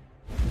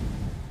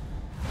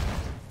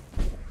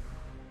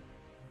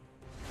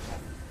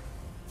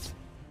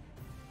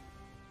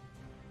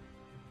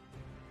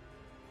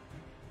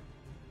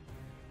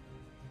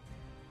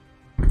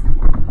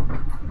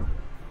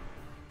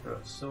 Throw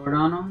a sword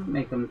on him,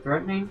 make him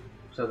threatening,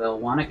 so they'll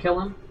want to kill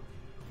him.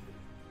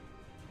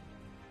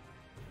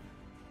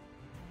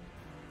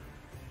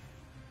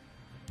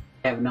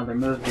 I have another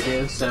move to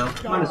do, so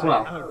might as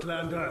well.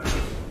 Outlander.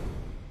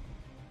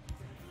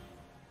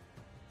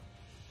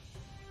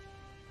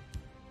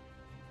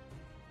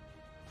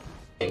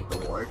 Take the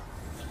ward.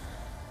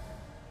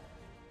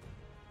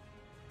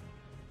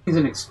 He's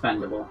an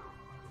expendable.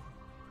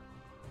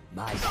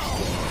 My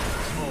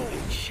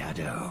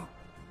shadow.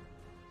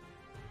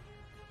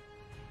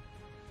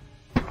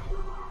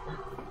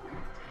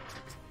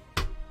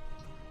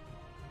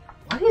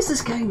 Why is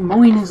this guy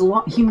mowing his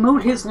lawn? He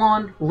mowed his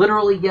lawn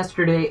literally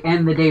yesterday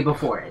and the day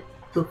before it.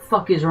 The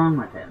fuck is wrong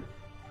with him?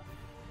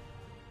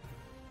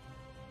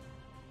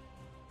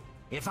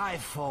 If I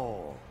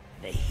fall,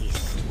 the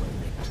Hist will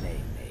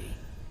reclaim me.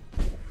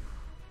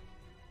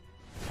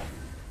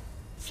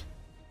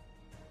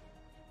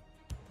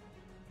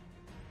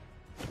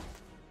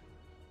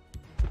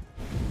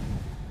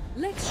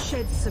 Let's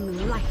shed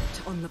some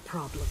light on the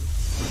problem.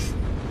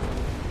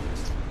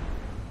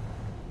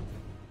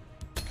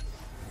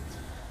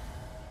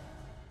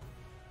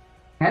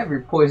 Have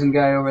your poison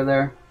guy over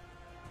there.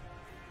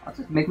 I'll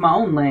just make my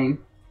own lane.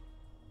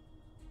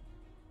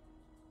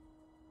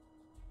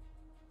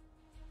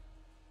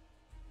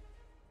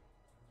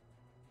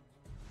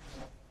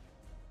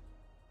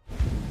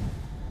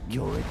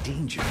 You're a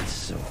dangerous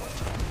sword.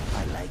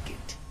 I like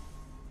it.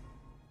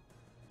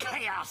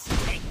 Chaos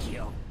take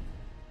you.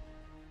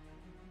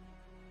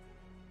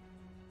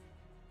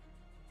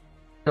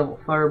 Double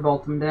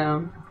firebolt him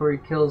down before he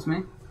kills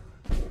me.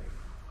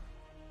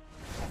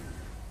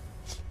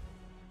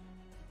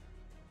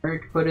 Or I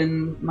could put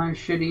in my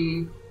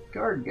shitty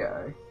guard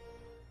guy.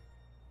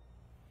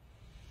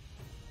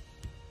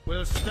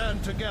 We'll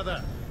stand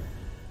together.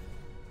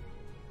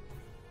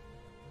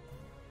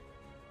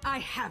 I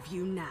have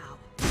you now.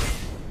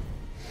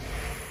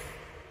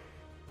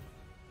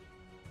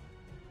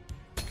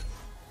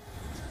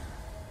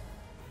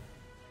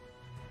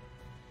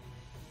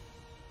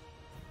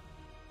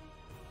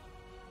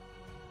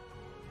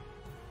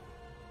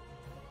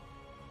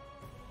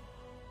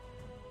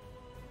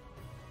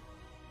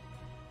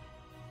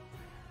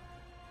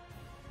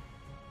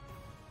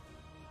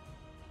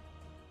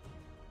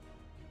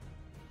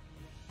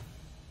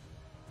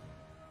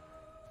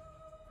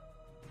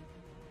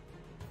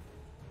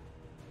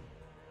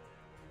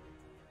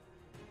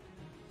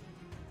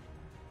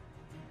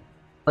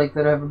 Like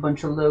that I have a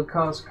bunch of low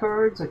cost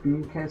cards, I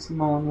can cast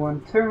them all in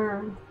one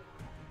turn,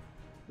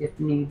 if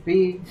need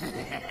be.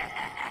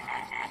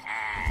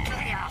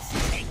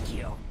 Chaos take you.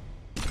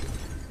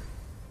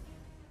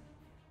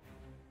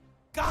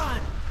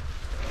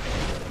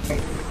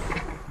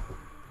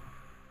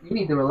 You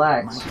need to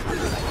relax,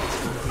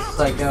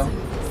 psycho.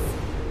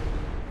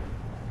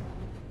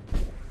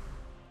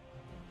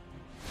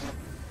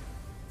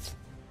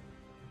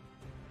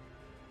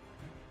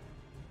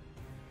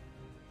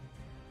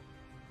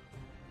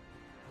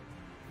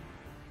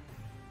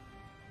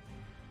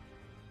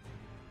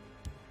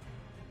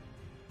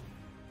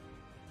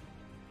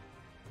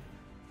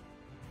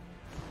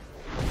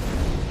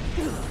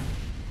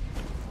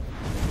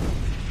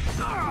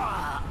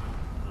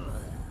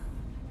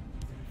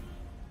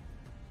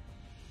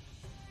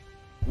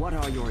 What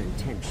are your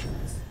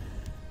intentions?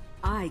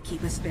 I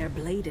keep a spare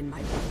blade in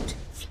my boot.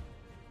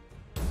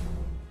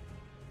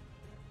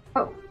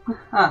 Oh,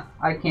 huh,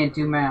 I can't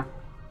do math.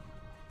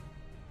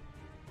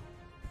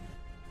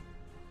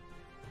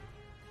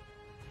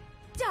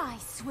 Die,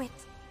 Swit!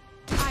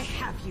 I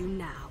have you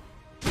now.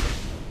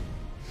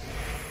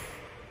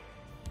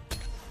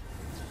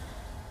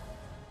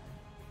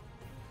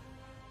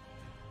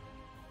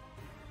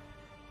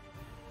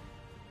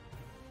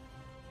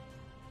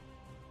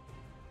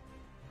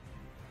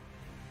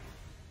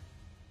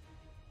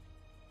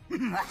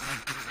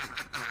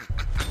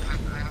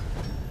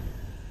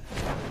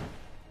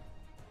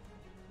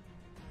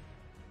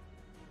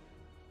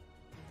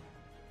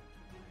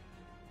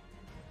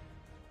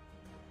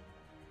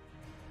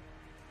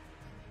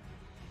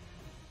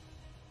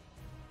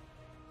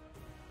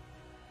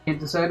 Can't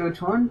decide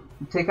which one?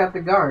 Take out the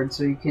guard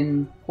so you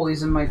can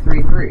poison my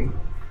 3/3.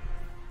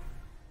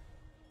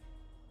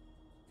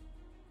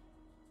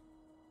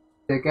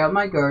 Take out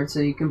my guard so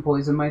you can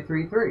poison my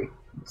 3/3.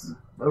 It's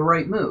the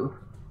right move.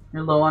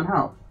 You're low on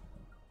health.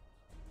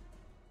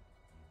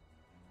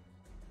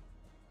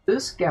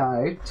 This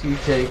guy to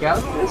take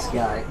out this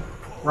guy.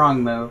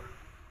 Wrong move.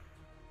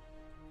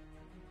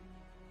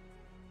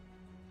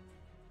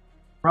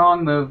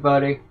 Wrong move,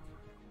 buddy.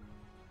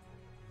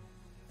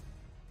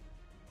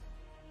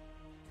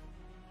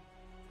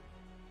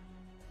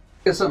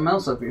 Got something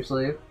else up your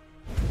sleeve.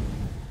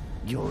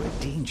 You're a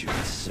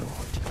dangerous sword.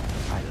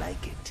 I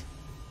like it.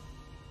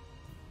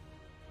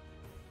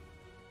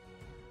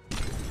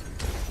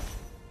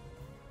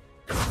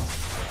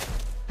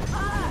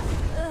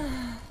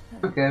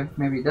 Okay,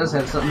 maybe he does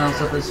have something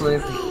else up his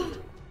sleeve.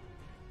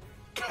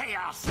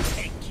 Chaos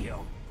take you.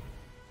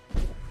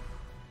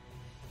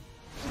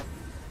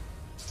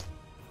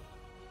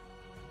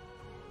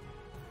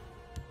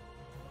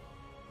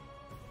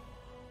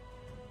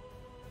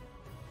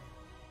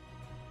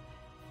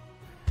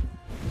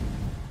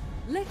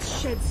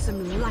 Let's shed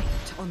some light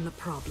on the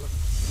problem.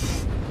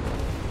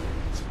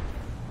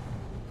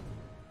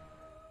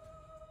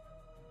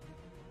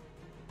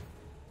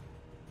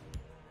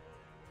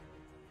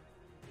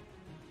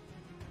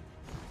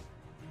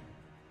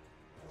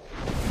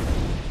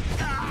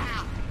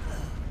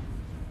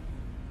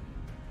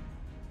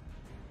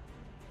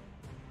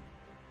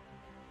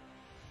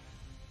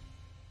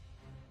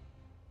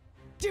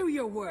 Do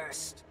your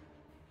worst.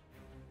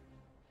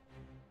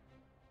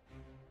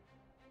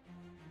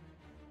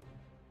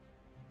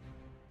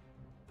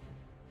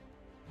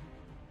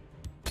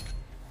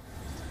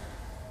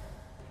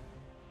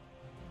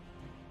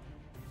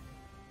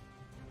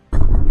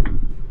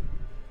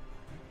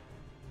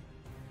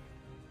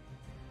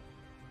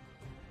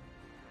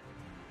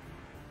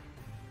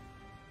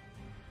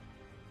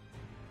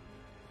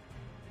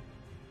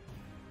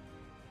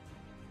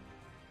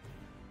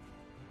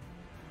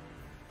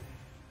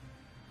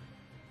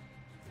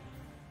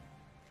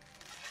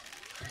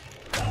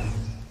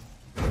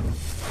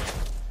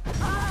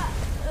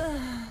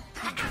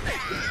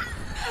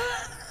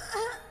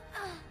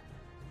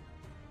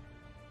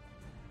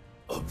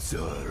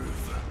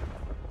 Observe.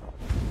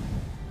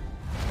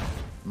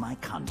 My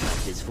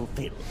contract is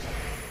fulfilled.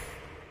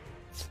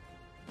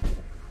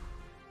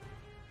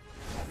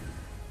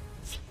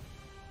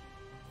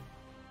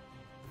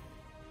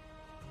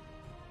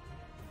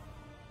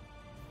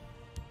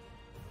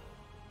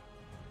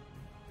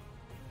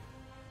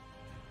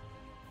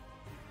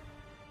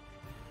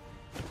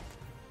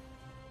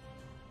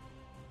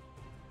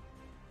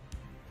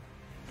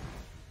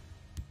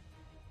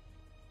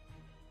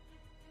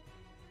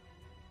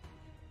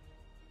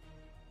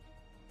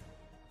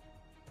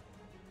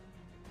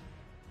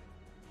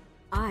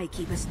 I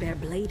keep a spare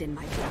blade in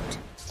my boot.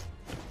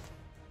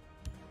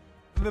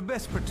 The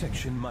best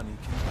protection money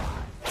can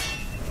buy.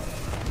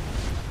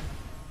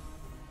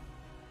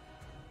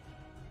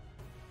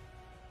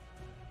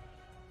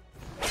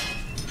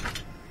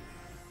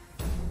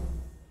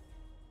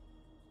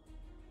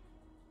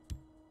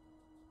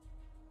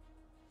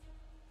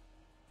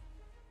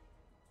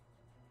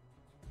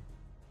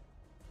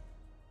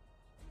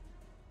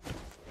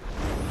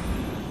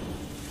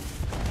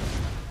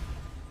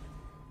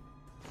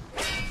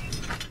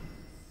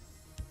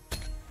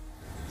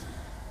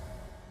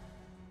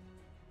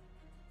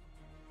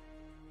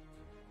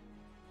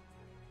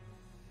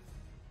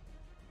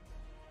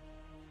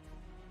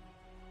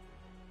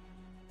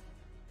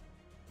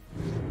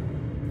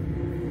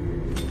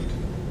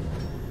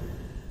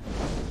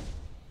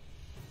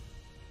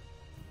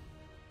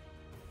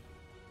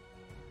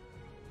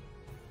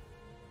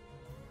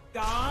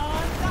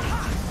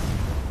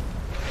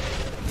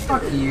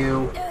 Fuck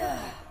you.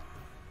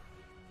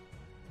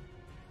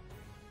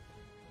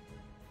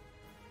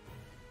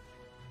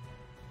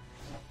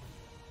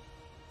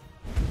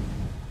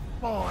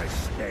 By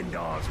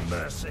Stendar's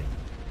mercy.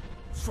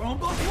 From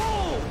the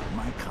wall!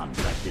 My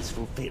contract is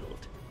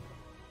fulfilled.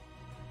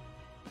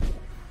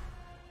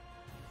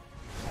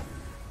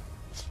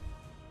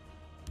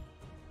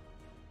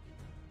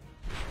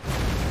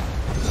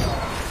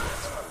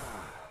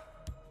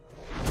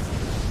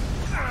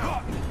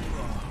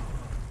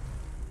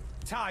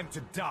 Time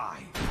to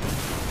die.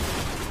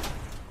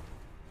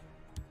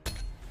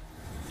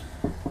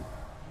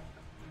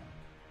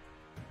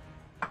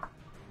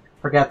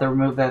 Forgot to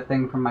remove that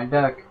thing from my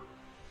deck.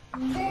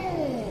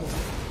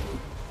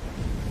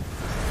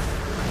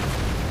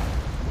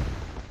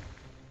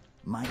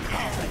 My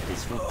contract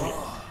is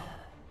fulfilled.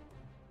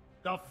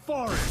 The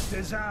forest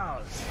is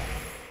ours.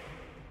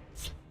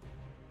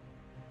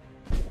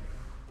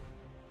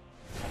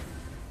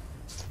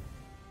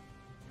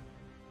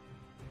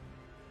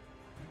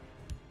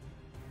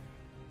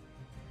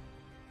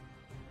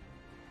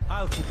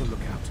 I'll keep a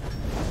lookout.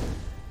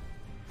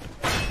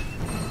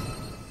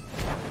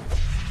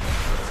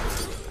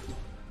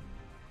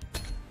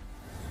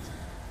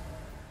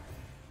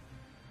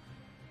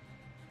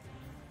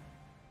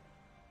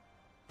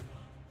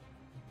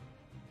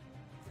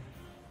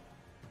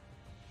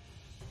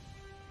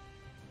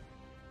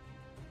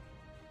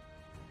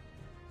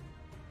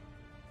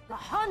 The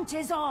hunt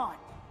is on!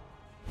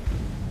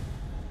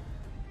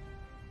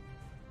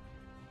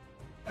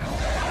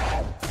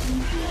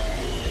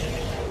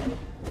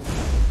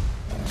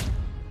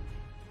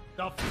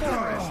 The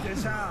forest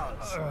is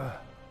ours. I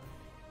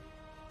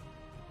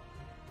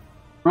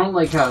don't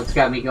like how it's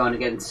got me going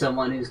against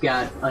someone who's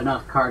got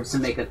enough cards to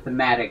make a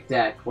thematic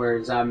deck,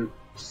 whereas I'm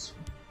just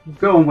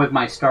going with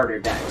my starter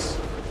decks.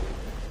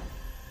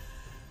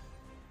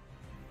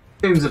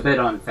 Seems a bit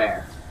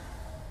unfair.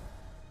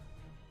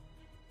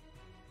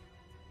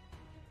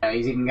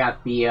 He's even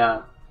got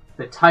the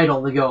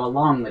title to go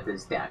along with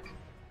his deck.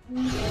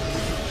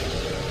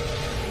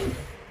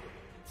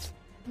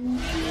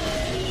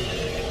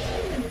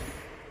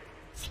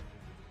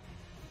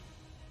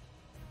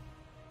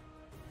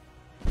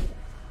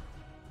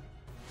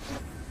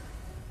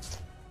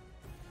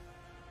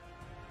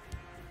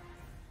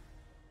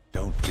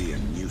 Don't be a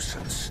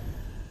nuisance.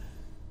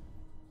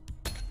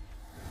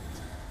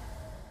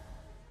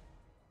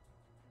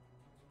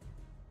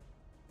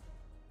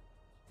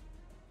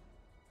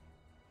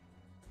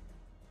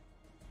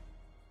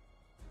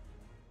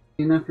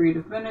 Enough for you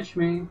to finish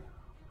me.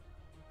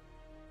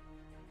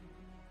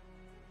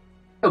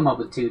 Come up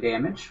with 2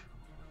 damage.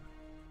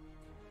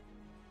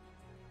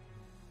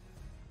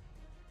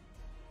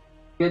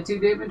 You got 2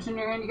 damage in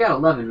your hand? You got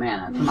 11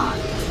 mana. Come on.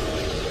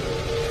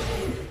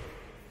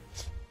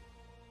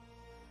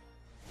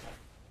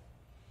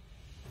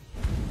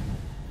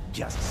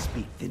 Just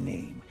speak the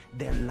name.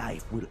 Their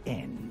life will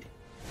end.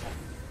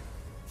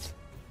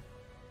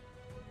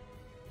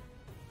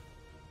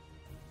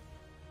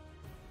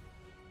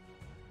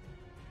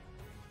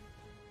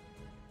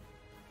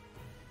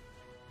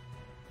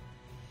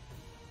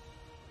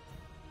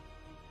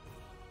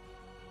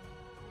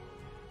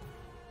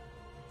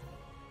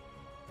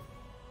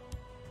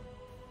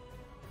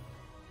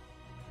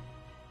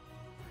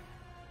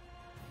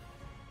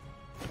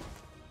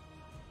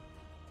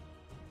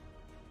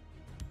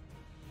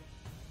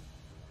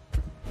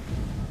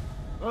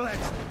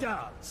 Let's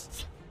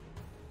dance.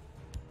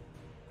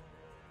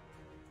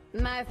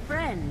 My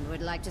friend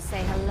would like to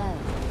say hello.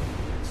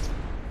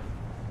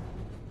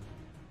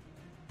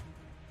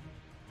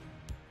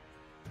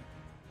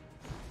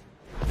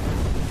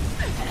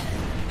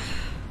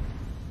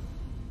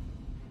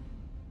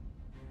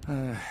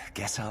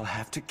 Guess I'll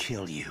have to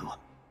kill you.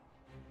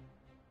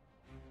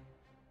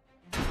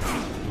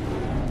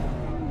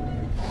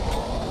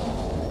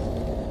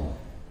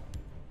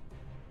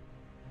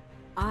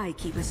 I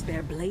keep a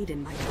spare blade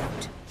in my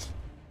coat.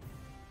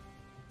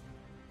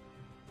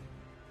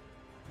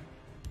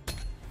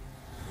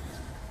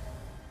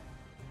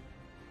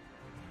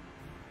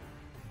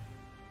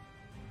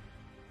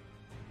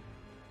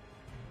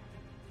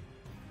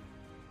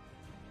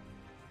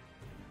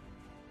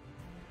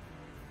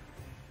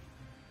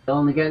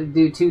 Only got to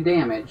do 2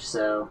 damage,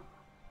 so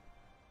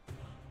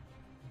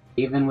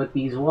even with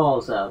these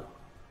walls up,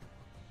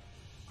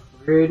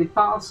 pretty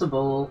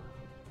possible.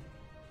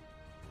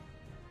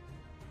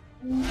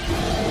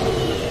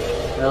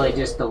 Really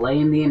just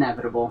delaying the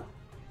inevitable.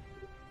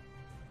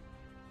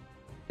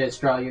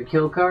 Just draw your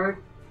kill card,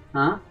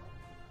 huh?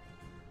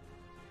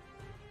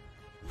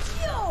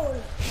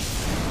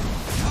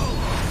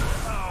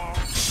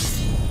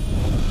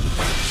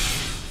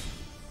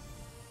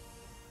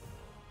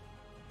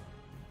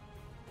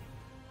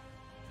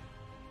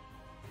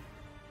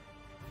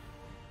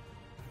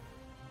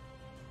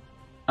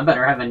 I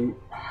better have a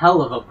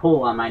hell of a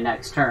pull on my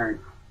next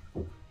turn.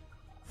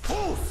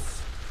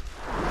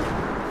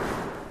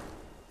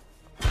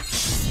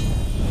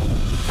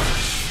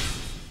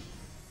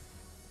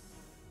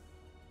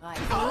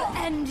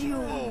 end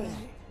you!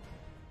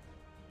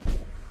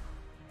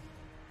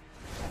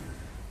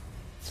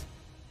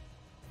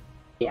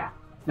 Yeah,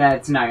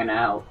 that's not gonna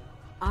help.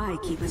 I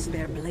keep a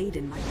spare blade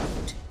in my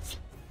boot.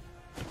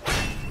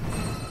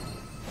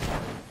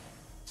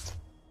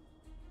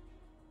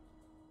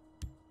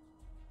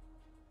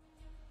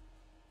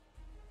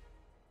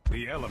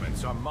 The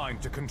elements are mine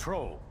to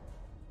control.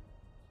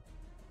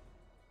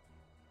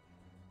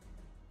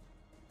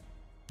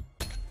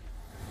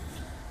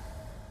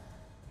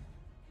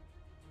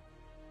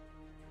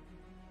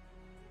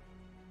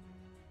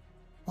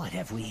 What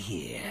have we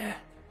here?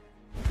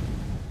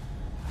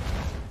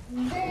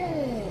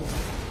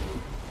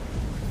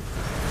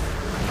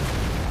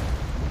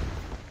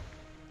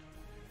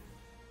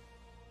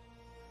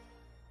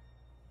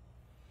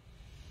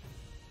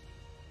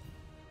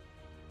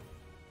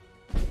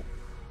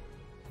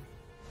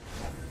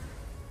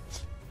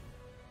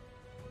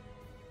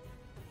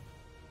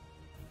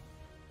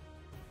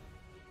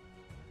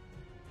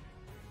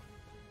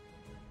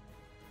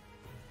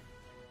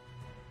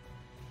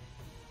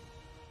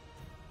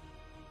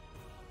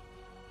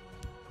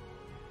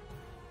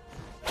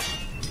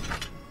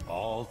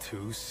 All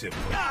too simple.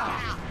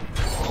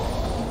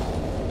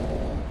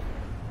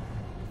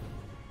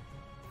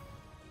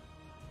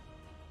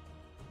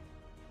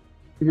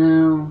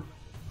 No,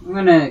 I'm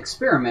gonna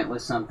experiment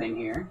with something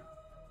here.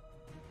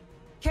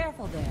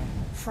 Careful there,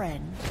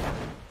 friend.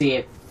 See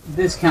if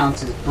this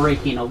counts as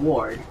breaking a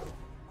ward.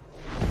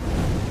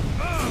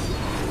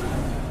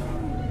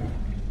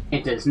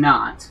 It does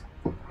not.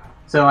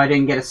 So I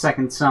didn't get a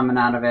second summon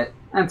out of it.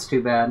 That's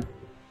too bad.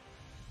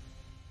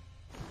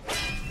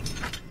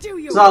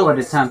 Solid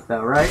attempt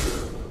though, right?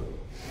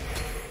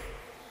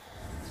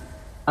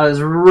 I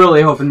was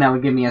really hoping that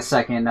would give me a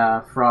second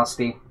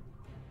Frosty.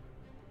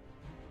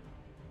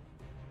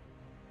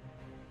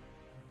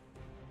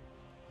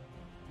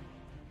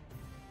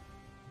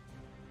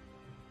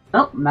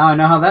 Oh, now I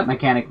know how that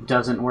mechanic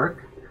doesn't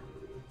work.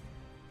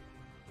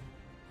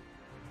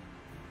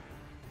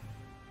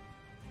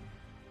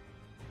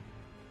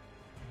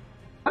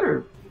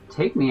 Better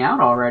take me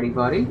out already,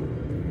 buddy.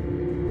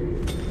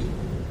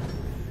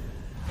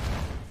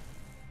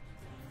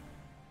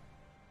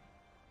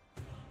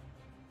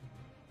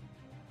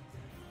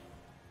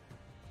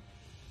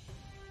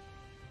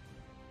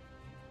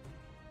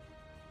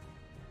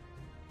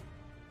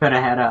 Could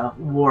have had a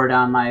ward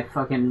on my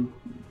fucking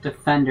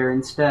defender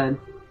instead.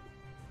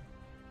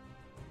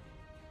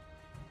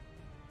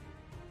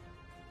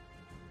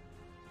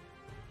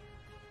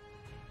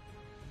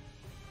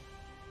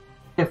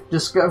 If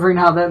discovering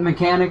how that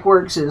mechanic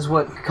works is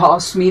what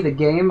costs me the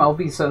game, I'll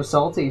be so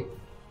salty.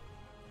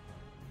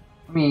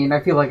 I mean, I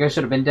feel like I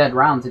should have been dead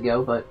rounds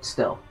ago, but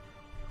still.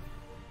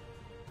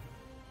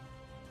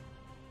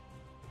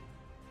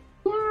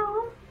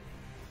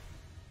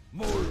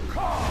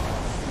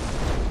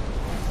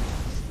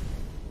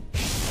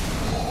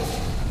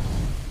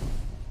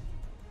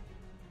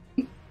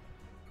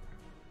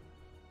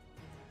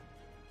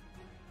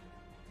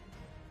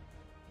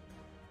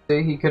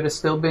 See, he could have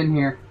still been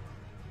here.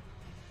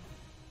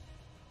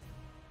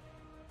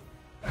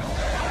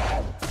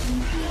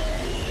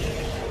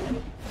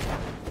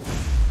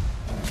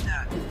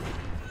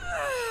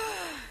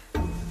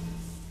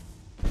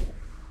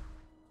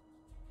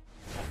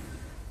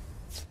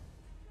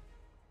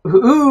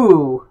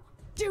 Ooh!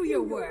 Do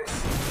your work.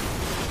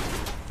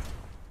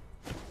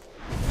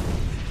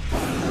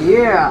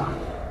 Yeah!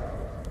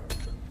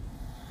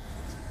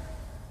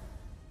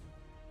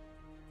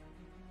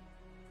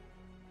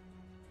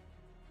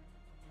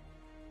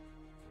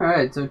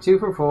 Alright, so 2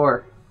 for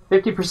 4.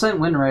 50%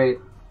 win rate.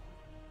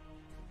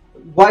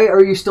 Why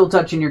are you still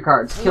touching your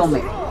cards? Kill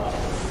me.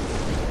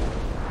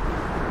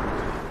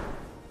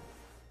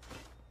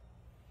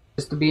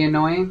 Just to be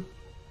annoying?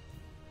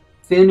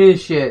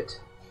 Finish it.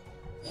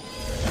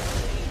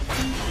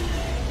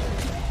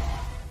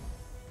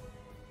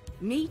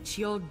 Meet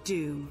your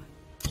doom.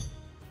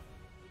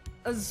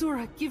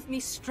 Azura, give me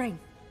strength.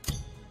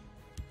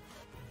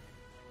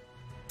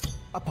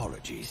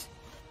 Apologies.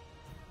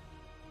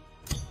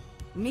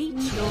 Meet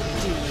your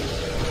doom.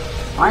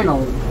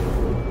 Finally.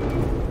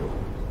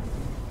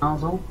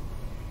 Nozzle.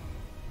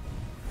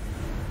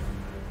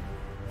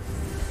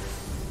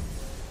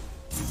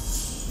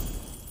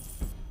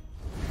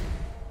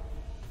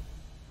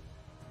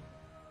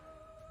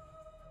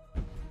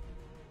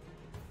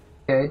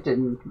 Okay, it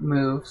didn't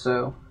move,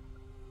 so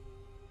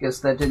guess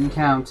that didn't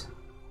count.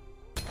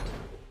 I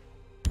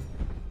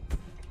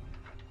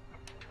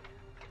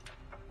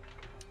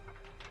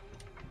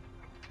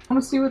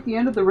want to see what the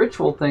end of the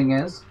ritual thing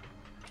is.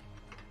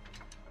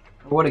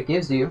 Or what it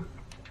gives you.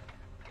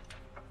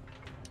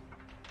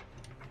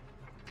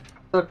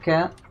 What's up,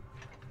 cat?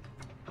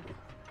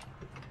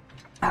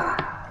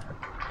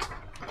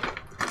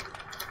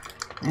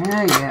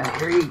 Yeah,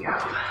 here you go.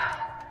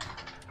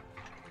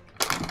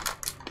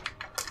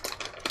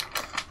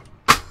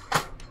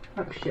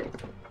 Oh shit.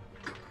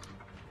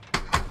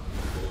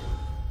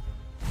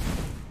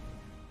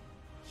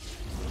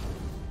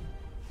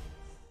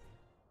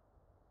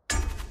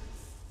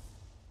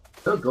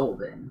 The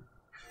golden.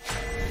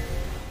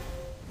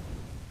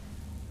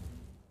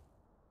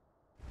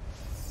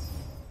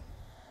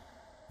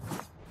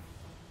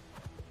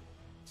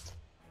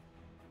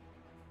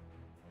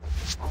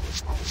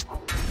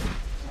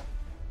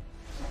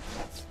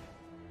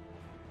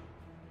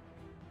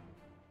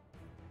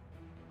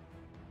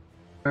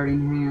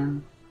 Starting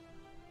hand.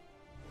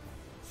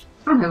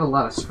 I don't have a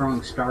lot of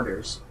strong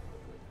starters.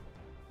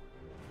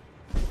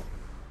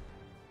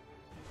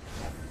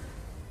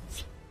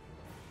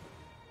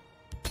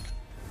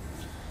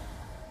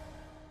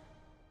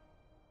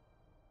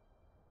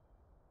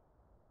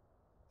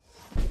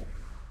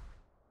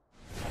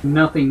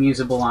 Nothing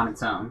usable on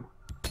its own.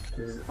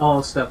 This is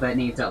all stuff that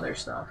needs other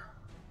stuff.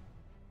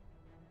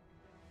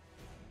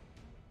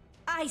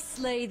 I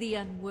slay the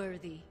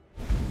unworthy.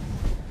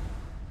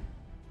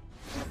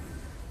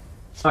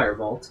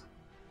 Firebolt.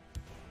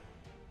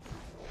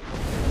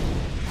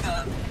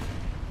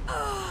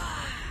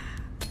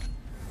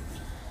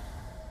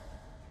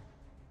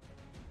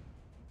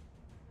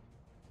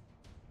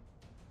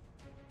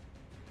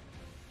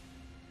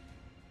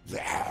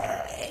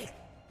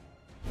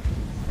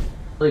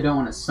 Really don't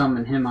want to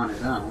summon him on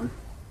his own.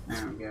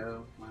 There we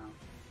go. Wow.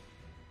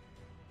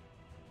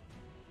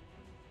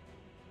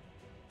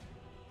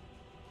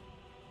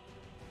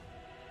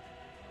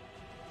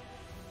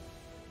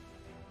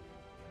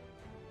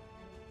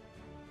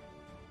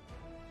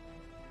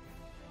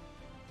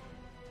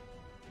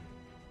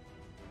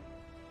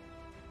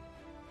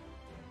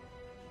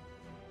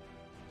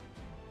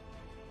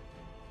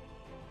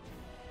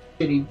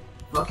 Shitty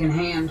fucking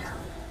hand.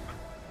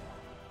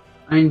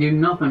 I didn't do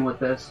nothing with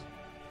this.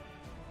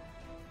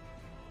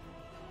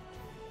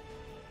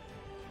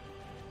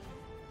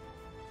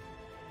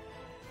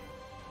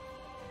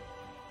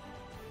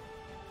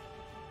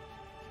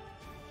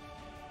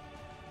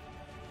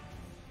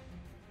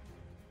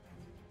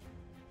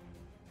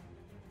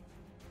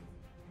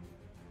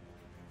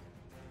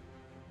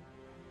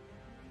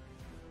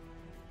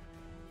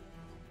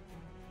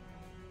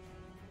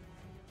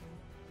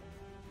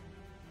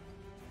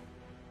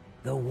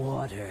 The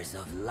waters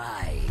of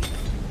life.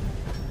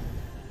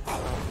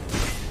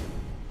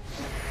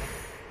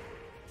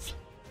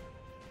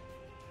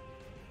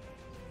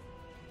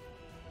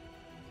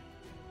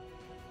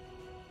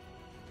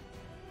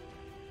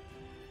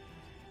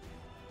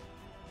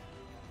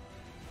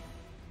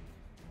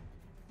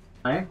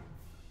 Alright.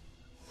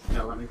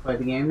 Now let me play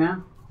the game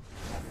now.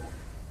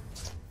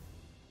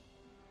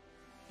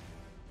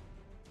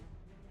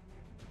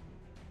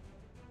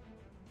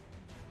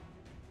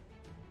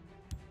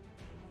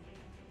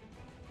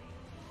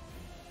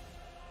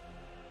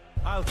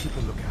 I'll keep a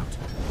lookout.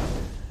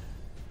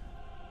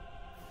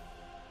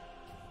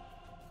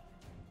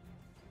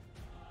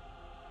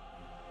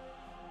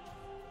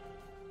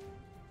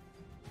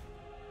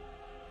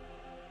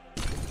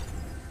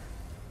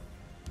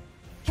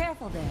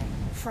 Careful there,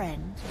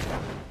 friend.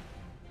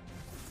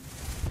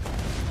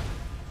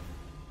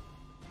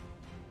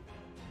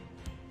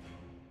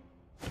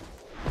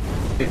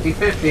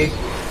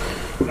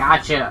 $50-50.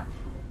 Gotcha.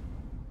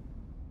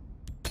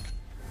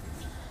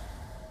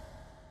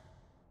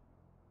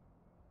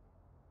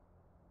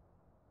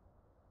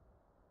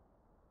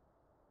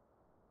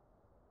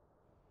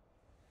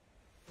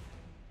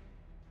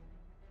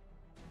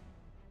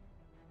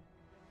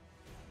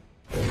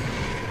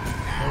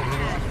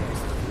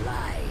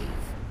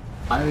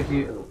 Why would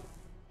you...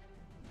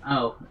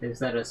 Oh, is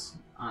that a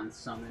on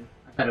summon?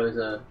 I thought it was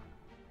a...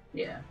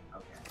 Yeah,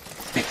 okay.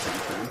 Makes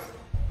sense then.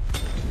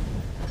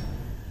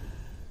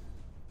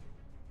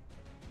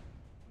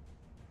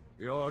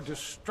 Your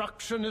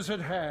destruction is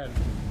at hand.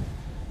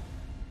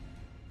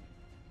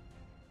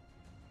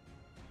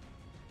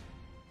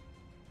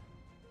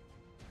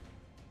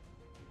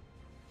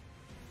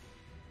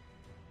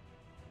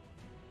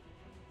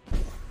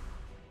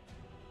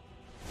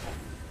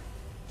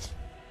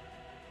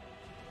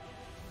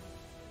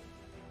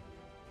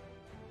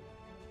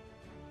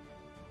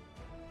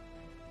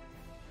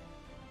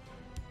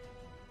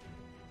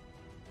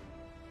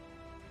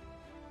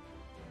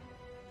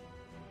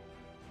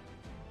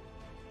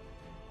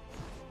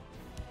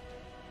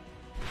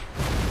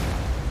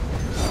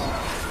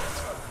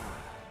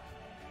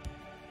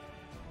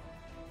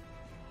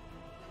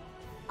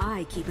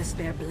 I keep a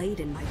spare blade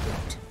in my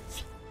boot.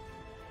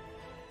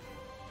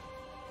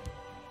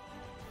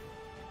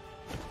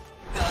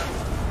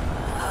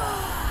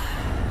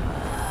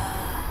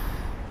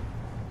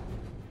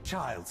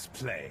 Child's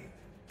play.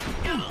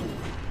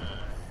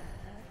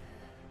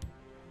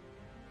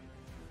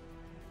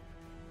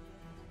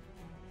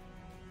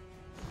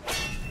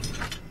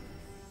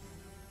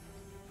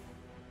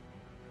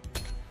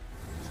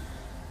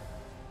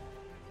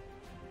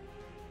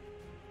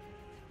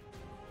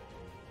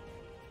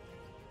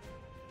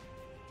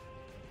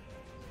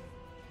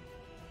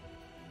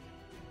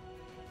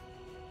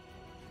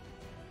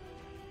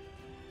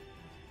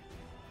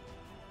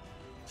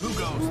 Who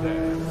goes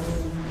there?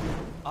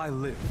 I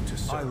live to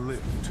serve. I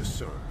live to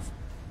serve.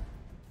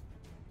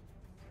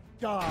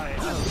 Die,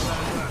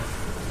 Outlander.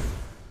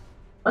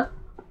 What?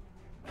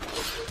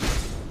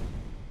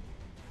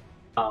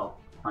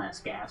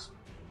 last gasp.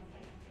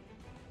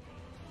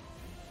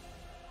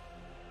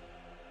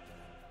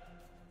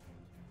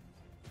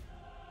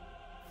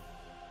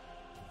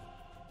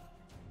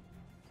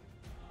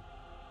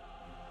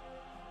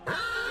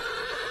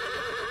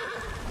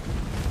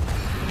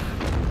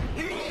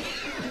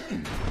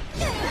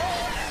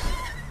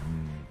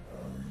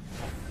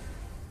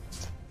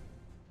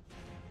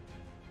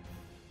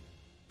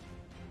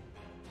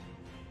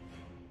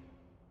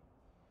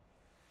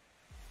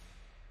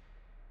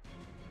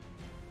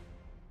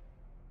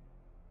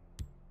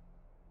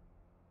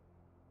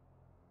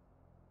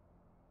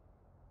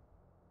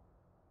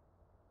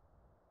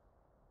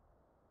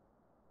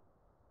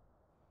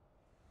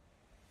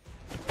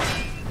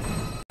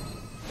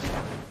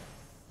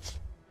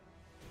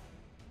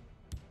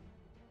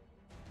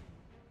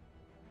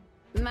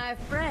 My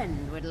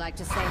friend would like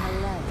to say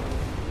hello.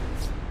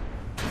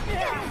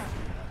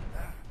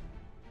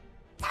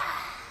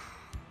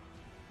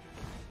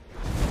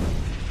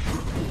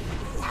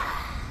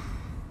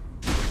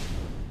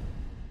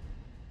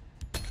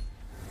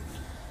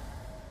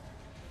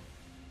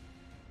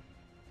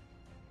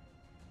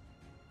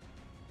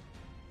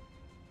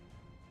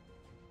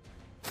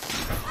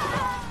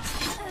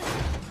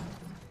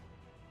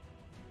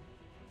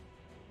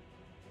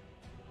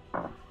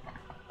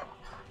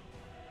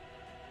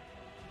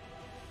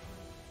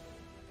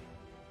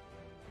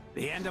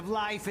 The end of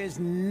life is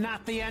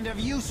not the end of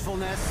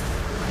usefulness.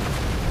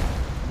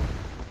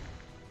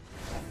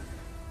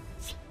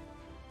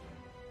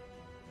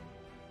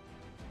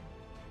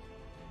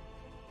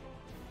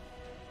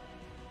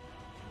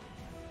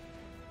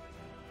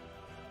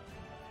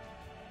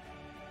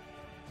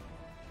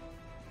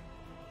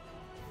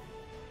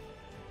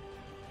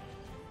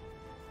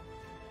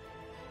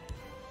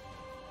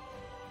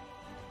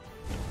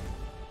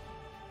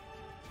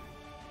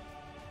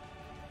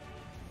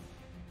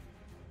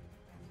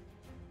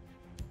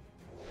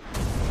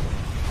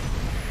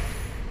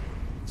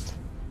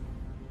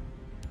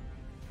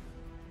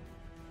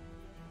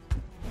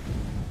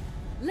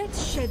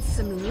 Let's shed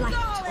some light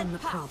on the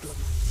problem.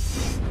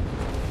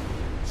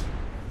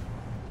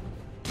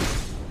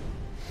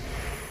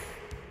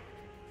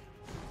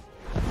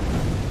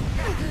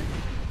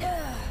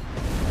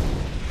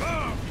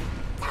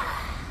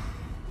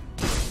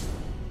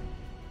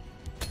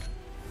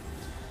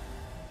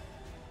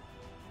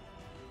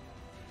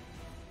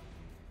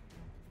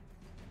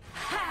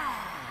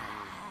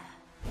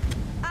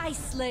 I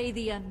slay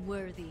the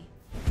unworthy.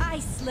 I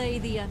slay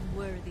the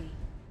unworthy.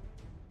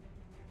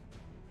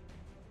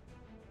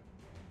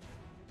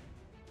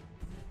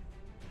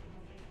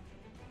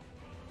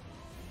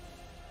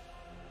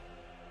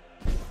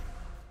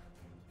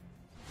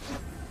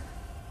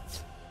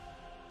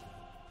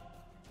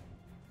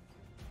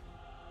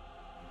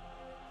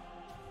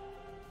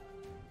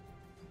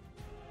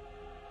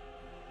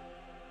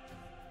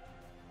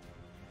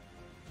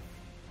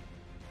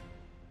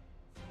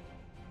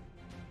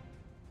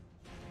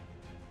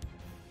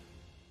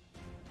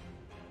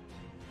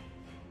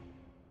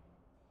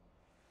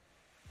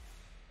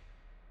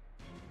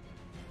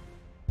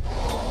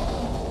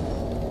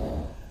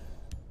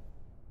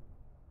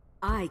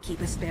 I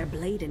keep a spare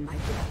blade in my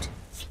boot.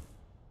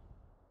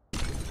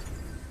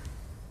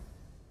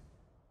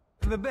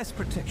 The best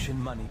protection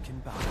money can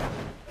buy.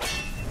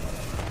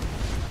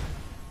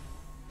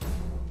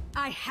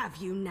 I have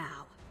you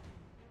now.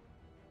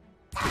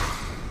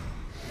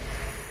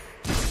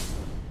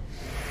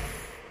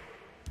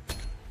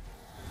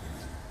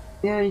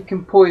 Yeah, you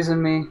can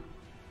poison me.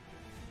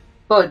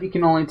 But you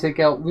can only take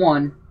out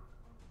one.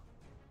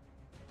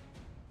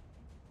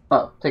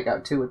 Well, take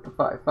out two with the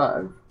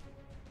 5/5.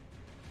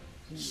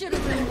 Should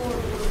have been more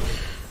wood.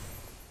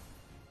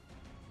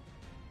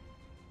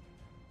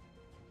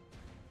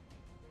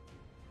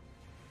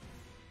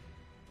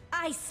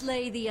 I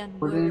slay the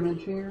What damage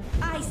unworthy. here?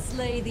 I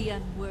slay the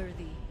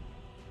unworthy.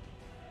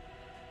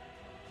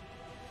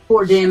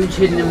 4 damage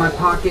hidden in my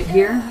pocket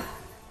here.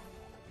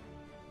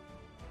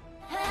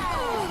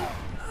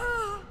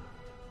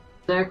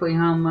 Exactly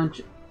how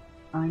much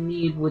I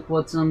need with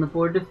what's on the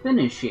board to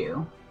finish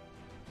you.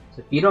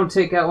 So if you don't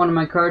take out one of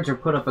my cards or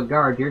put up a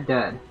guard, you're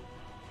dead.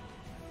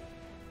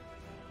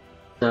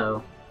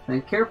 So,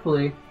 think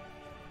carefully.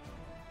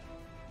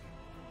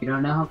 You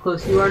don't know how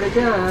close you are to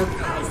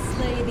death. I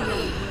slay the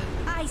unworthy.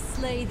 I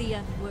slay the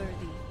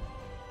unworthy.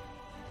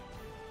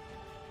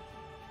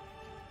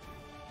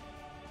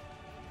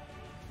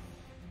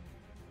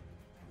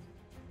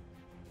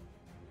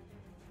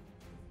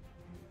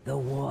 The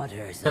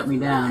waters. Shut me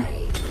down.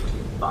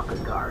 Fuck a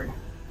guard.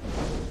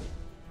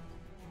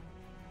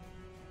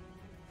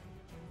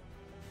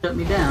 Shut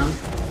me down.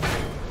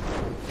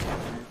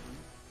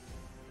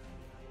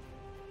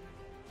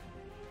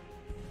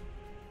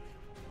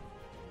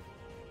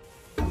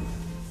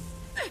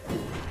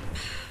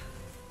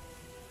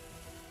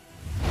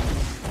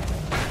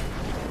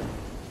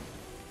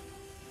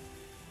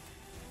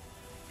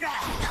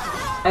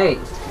 Hey,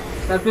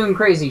 stop doing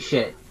crazy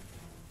shit.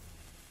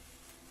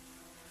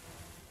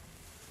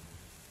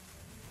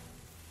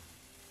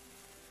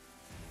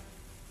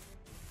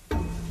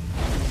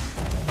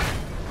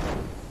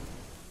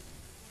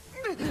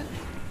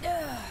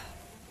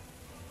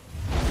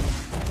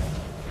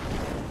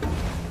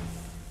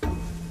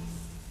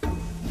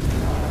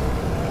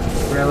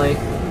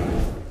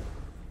 play.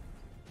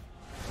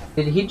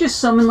 Did he just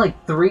summon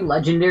like 3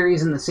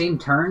 legendaries in the same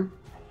turn?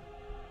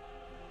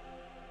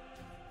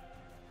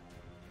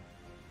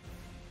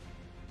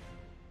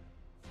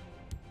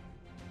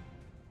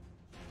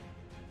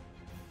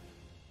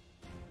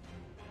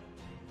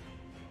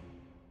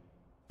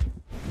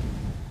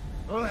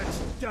 Let's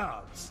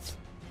dance.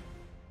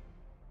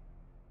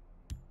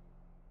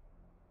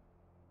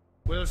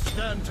 We'll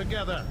stand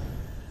together.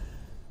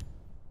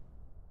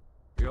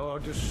 Your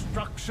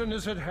destruction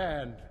is at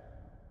hand.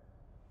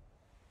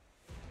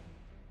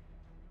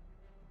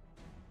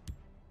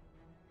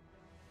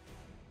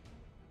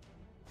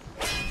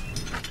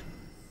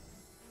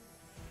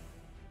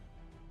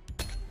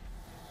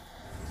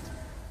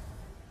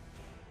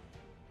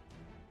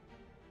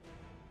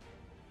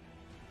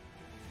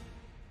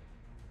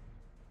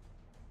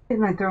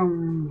 If I throw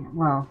him,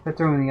 well, if I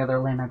throw him in the other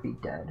lane, I'd be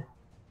dead.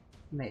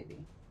 Maybe.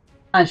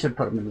 I should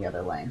put him in the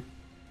other lane.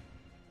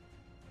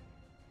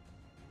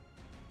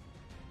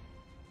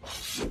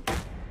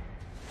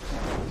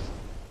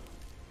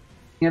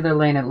 The other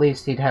lane, at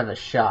least he'd have a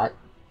shot.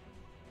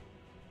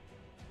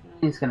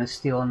 He's gonna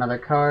steal another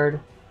card.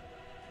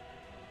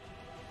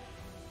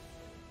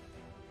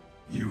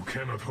 You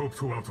cannot hope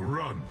to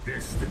outrun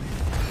destiny.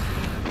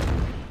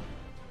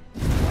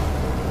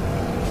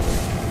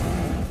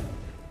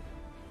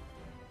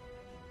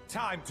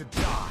 Time to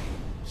die.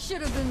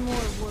 Should have been more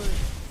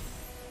words.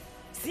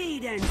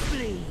 Feed and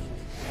bleed.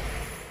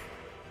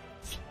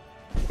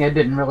 It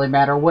didn't really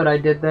matter what I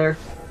did there.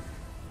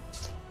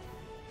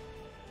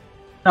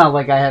 Not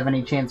like I have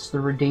any chance to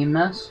redeem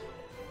this.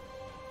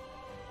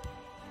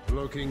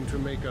 Looking to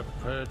make a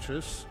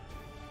purchase?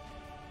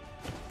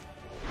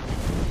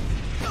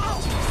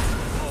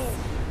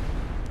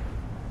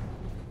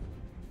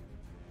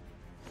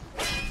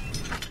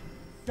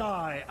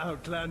 Die,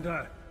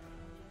 Outlander!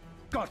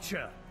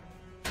 Gotcha!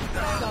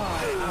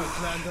 Die,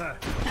 Outlander!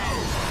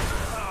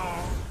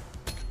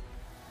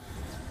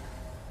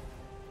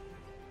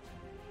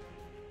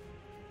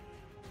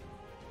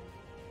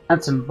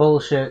 That's some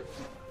bullshit.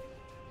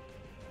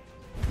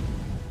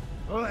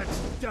 Let's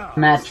die!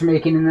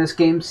 Matchmaking in this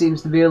game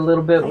seems to be a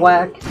little bit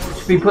whack.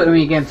 Should be putting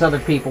me against other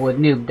people with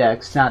noob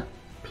decks, not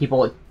people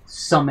with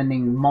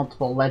summoning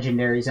multiple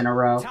legendaries in a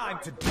row. Time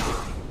to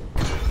die.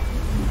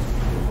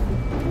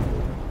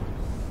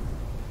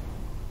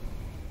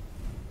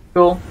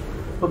 Cool.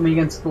 Put me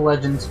against the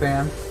legend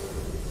spam.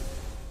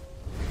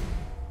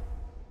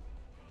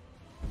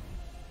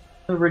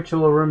 The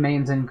ritual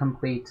remains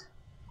incomplete.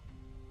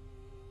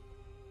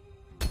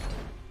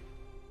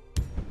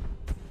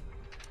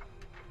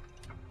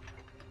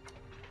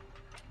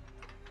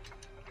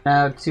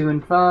 Now 2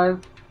 and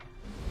 5.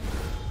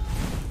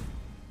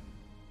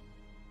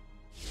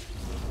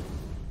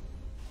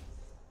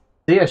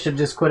 See, I should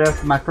just quit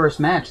after my first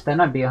match, then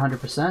I'd be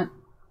 100%.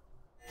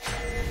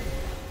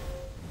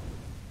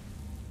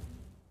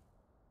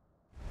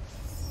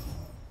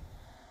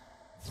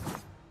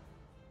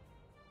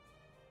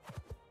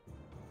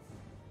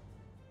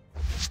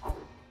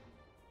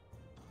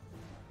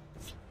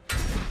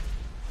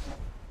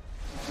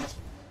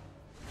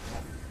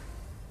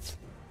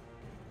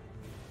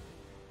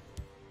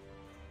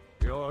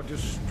 Your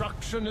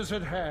destruction is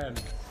at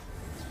hand.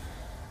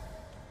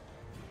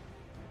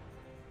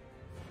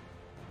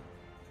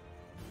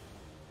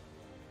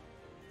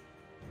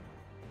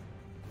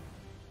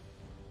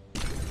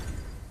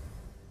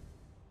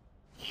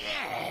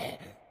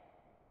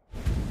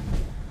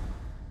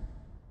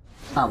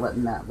 Not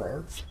letting that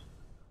live.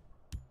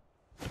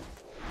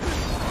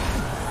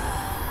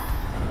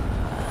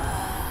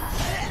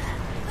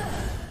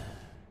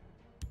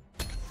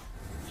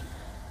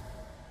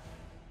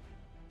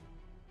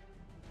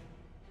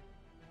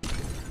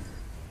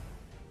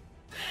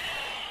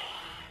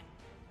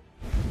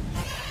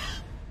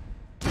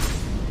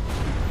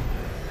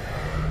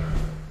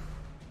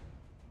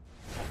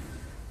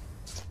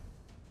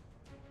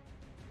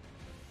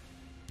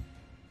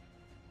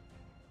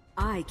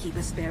 I keep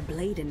a spare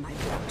blade in my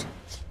boat.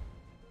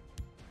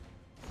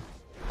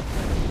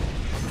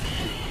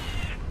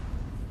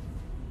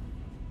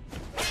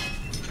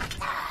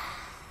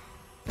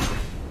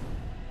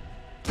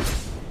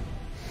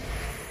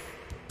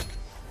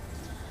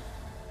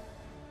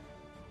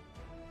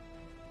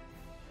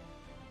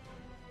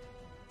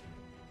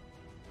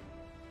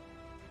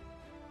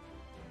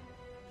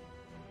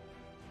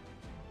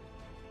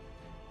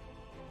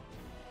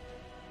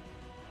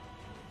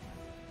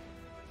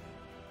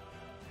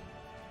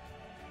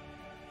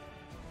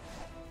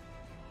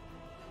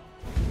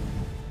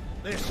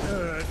 This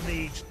herd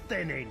needs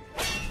thinning.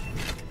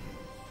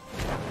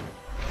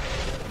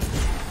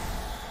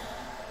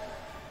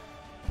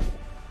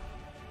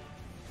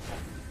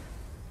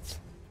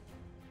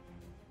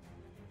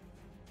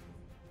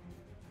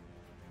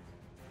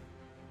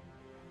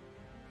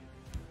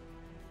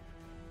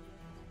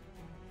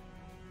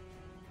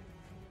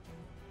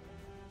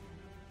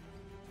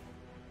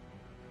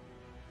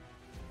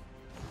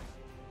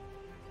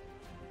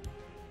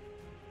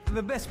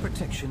 The best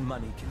protection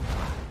money can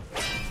buy.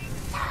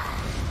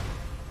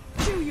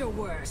 Do your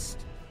worst.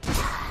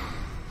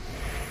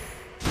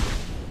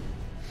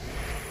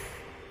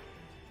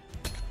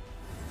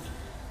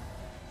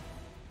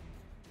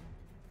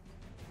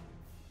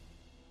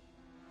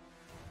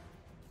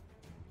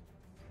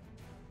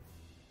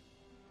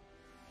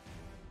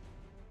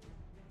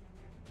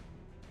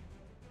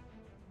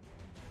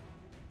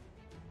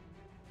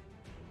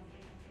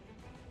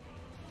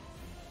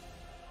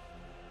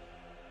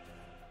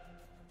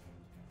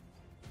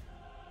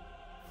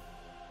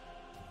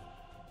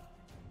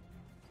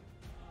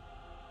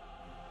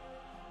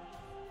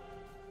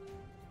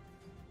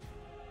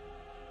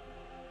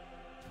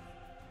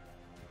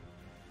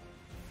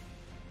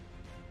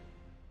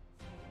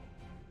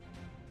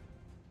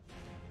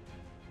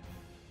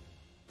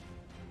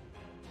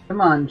 Come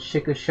on,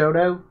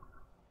 Shikushoto.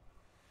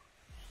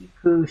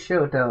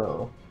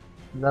 Shikushoto,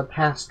 the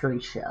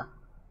pastry chef.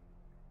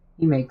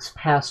 He makes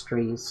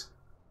pastries.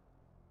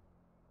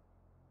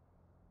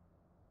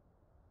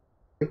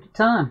 Take your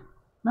time.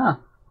 No,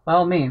 by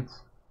all means.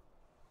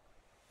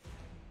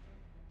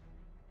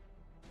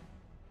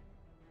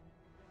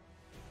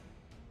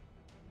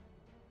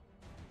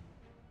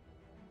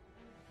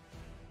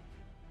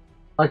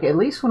 Like, at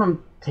least when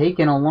I'm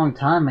taking a long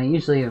time, I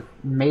usually have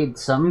made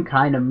some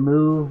kind of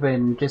move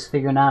and just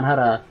figuring out how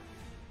to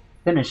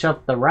finish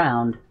up the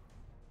round.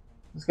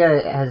 This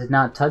guy has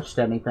not touched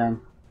anything.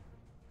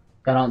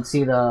 I don't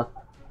see the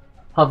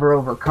hover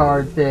over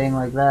card thing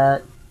like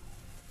that.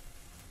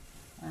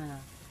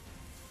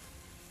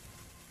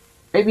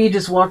 Maybe he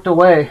just walked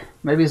away.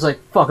 Maybe he's like,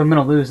 fuck, I'm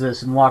gonna lose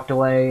this, and walked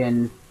away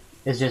and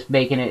is just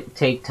making it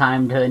take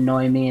time to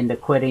annoy me into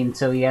quitting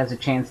so he has a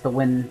chance to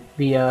win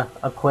via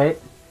a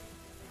quit.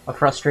 A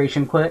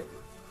frustration quit.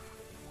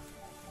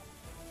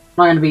 I'm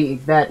not gonna be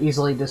that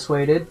easily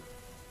dissuaded.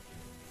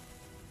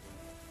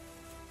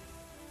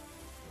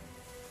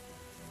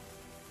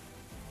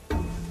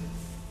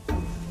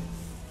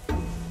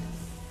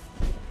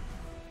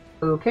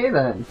 Okay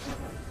then.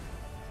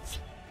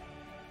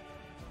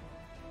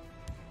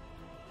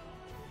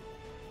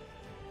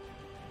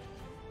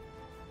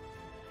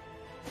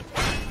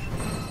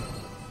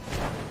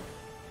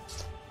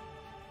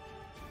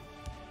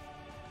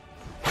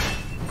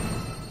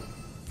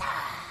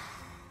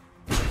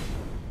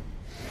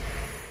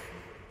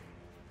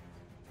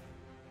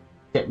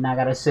 Shit, now I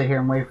gotta sit here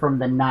and wait for him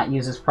to not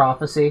use his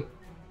prophecy.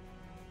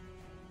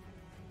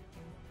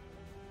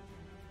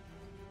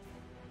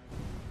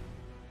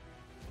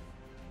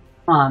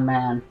 Come on,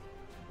 man.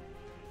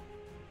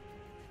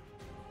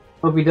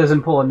 Hope he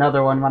doesn't pull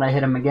another one when I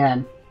hit him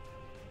again.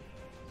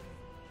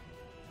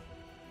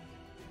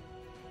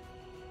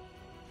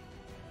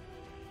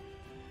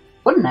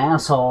 What an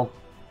asshole.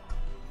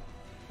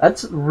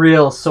 That's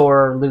real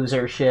sore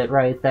loser shit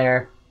right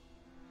there.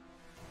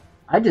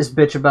 I just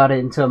bitch about it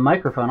into a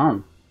microphone. I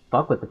don't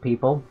fuck with the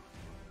people.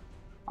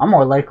 I'm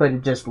more likely to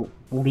just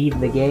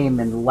leave the game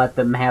and let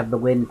them have the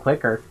win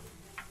quicker.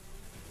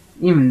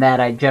 Even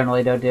that I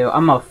generally don't do.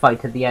 I'm a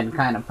fight to the end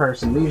kind of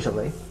person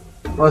usually.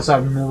 Unless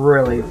I'm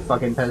really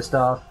fucking pissed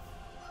off.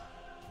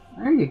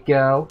 There you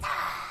go.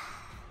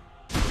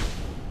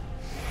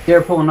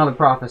 Dare pull another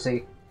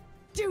prophecy.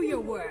 Do your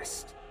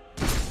worst.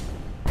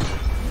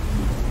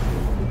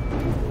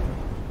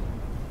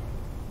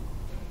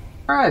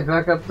 Alright,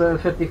 back up to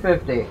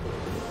 50-50.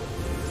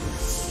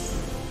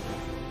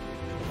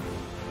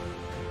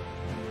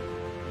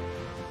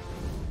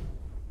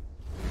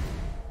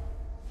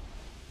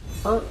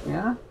 Oh,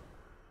 yeah?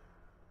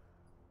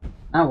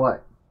 Now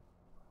what?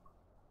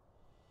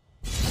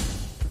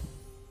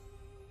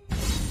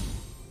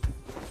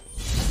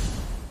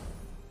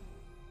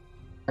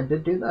 I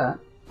did do that.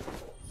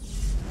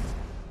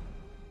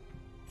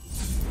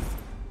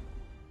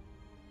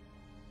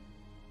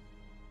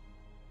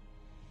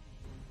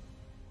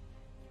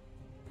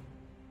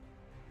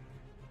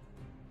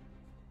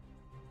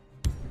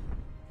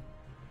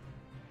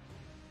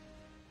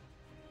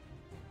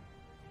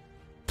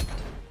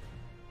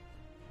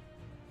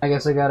 I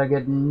guess I gotta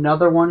get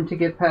another one to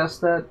get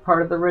past that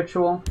part of the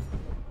ritual.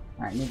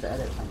 Alright, need to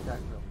edit my deck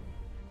real.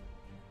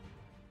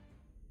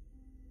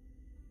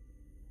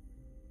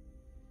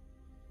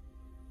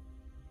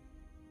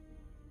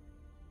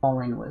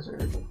 Falling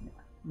Wizard. Yeah,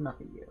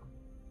 nothing you.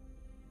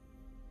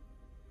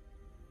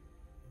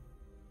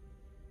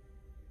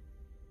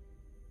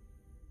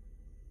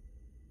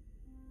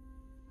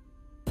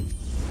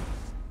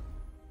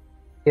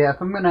 Yeah, if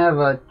I'm gonna have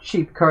a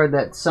cheap card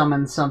that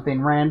summons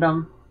something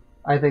random,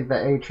 I think the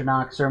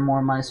Atriox are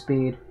more my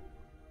speed.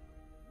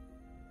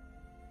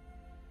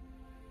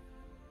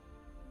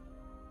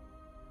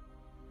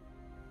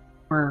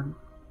 Or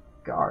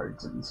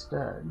guards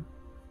instead.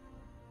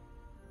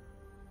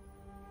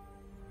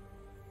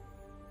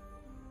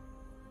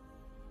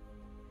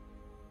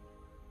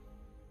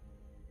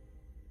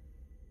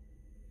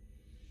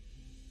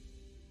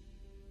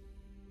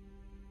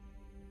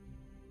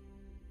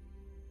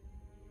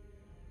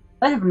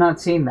 I have not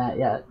seen that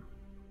yet.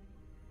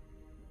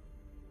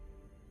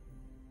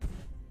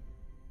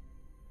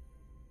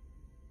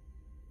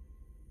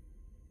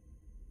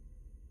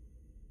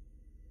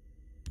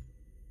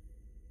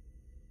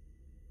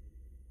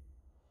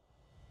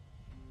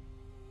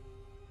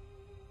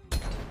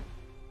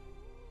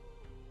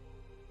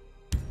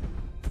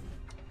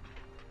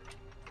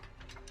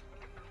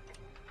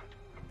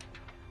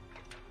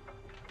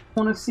 I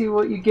want to see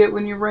what you get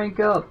when you rank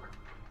up.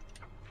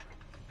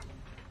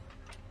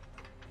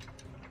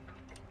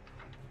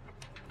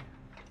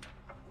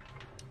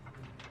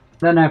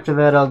 Then after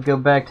that I'll go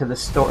back to the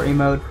story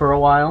mode for a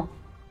while.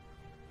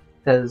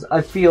 Because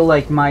I feel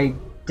like my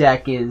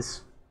deck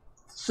is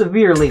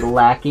severely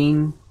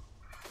lacking.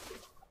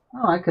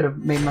 Oh, I could have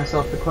made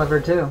myself the clever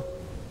too.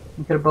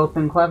 We could have both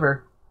been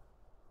clever.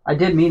 I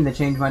did mean to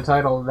change my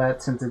title to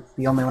that since it's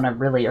the only one I've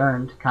really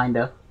earned,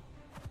 kinda.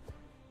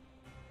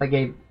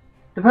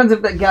 Depends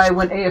if that guy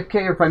went AFK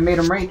or if I made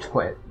him rage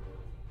quit.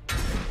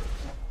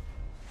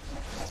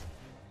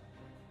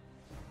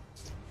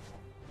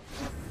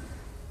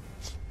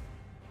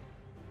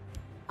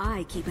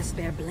 I keep a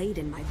spare blade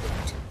in my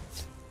boot.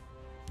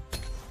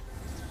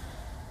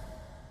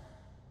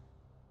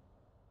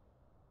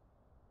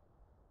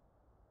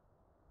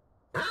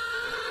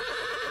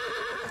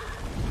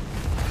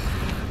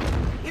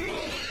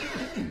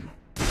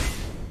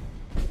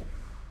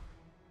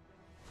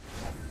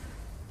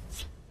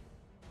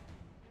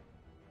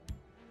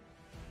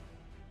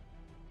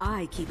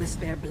 I keep a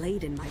spare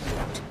blade in my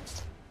boot.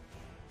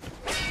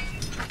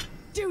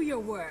 Do your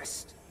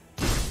worst.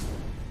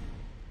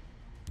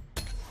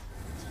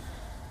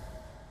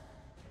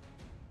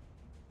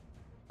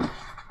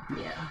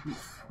 Yeah,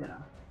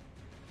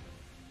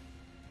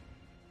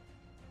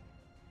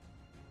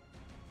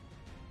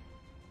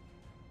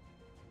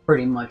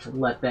 pretty much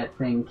let that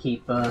thing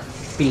keep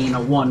being a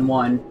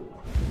 1-1.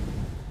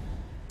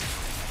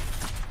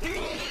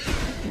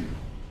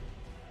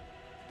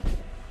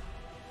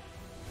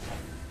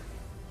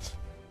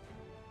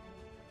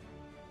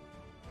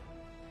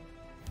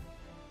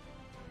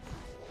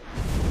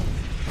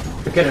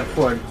 I could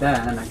afford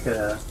that, and I could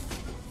have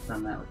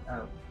done that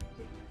without.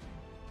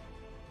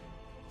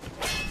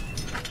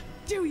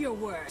 Do your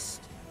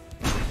worst.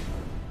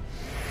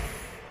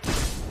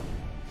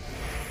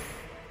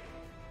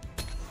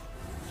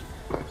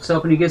 Just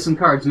hoping you get some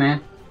cards,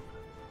 man.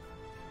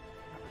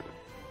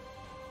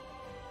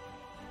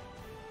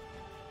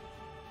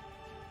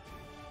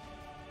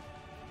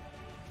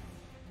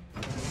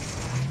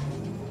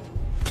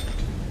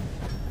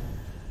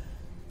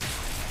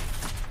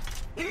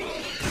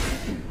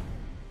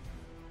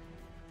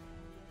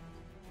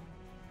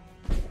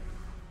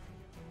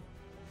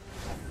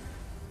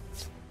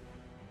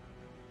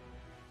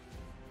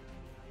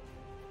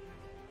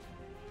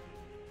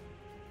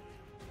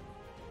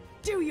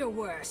 Do your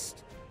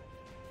worst.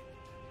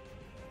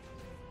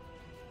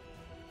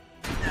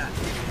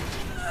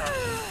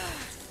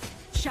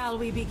 Shall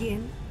we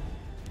begin?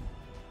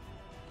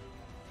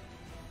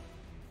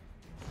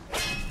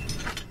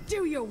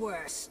 Do your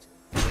worst.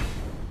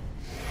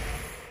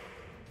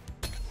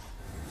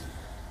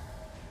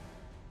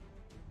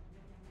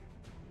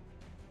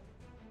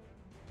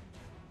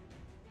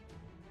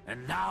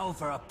 And now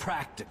for a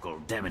practical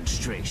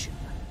demonstration.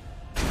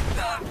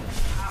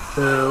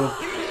 Boo.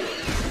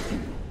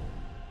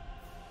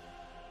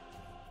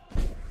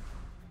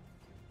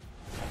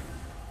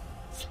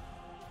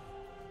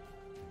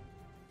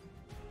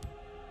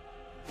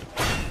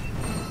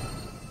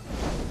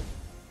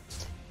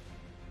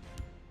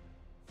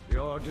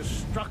 Your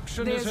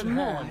destruction is There's at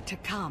more hand. to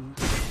come.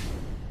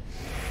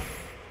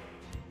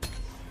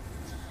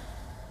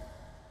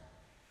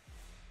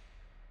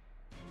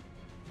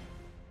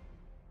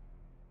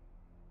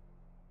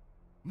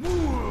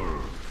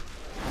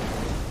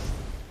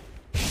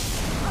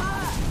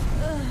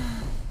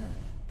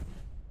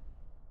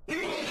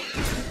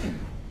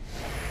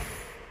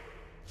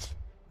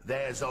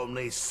 There's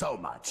only so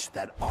much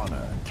that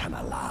honor can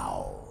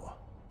allow.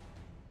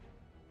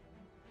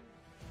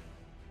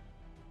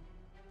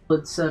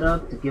 Let's set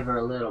up to give her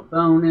a little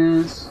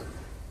bonus.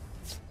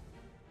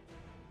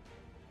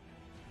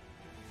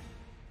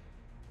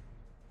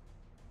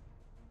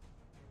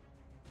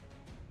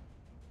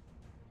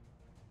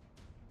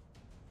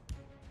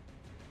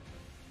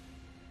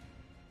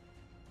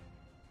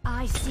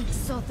 I seek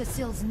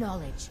Sothasil's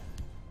knowledge.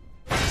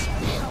 I shall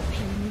help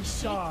him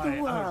reshape Die,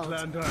 the world.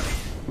 Outlander.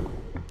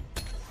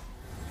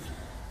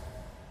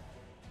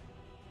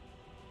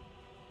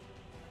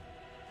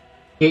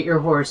 Get your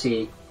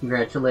horsey.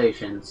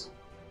 Congratulations.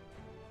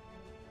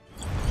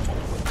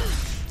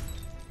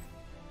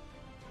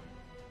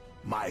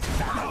 My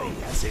family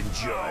has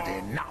endured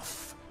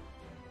enough.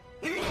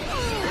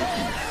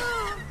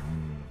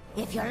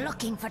 If you're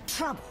looking for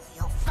trouble,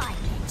 you'll find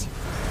it.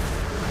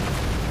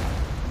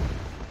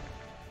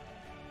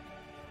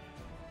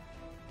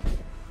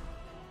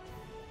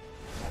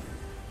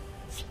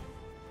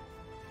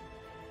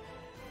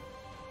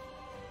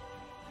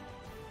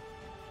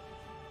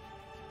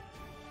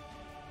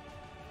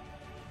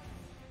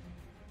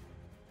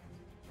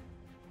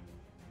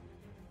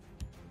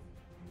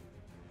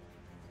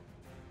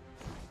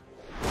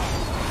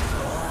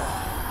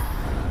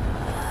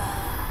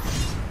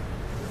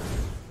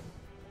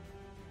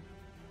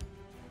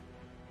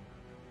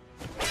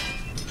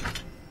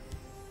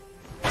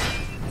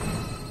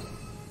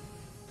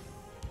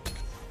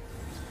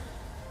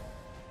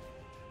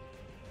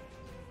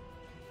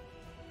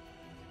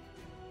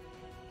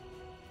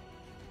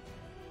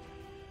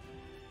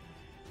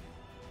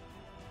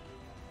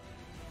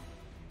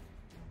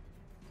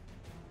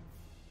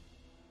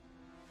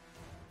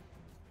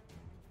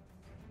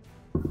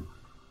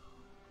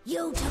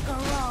 You took a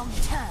wrong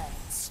turn,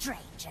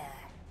 stranger.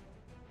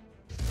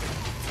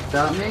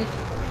 Stop me?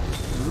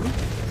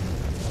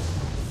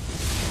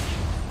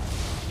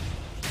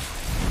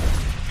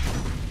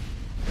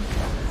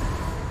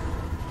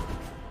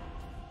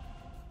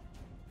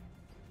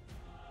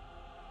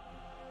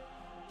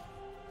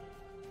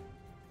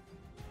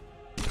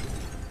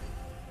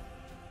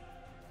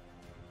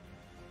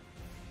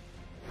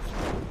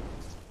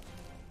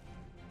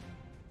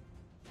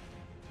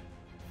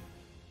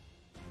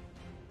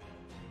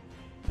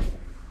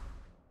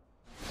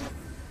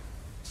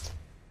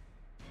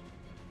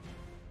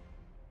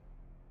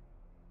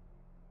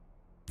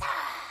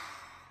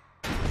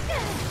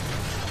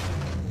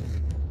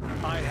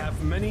 I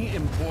have many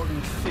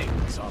important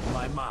things on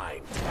my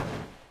mind.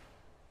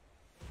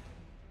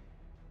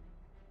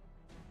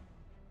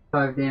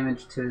 5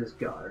 damage to his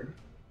guard.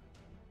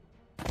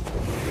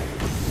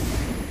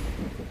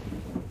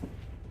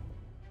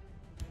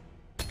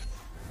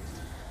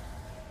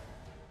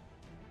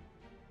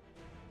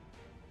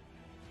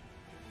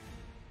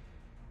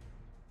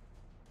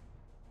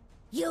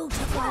 You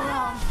took a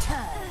wrong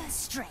turn,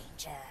 stranger.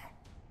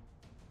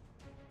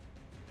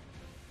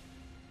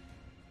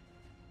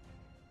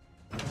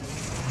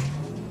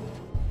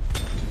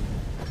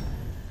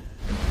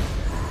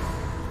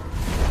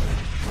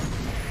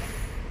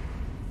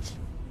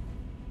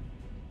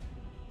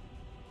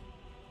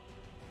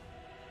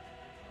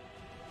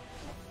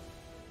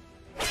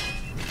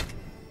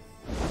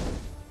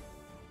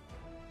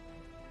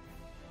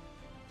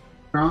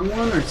 Strong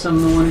one or some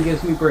of the one who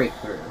gives me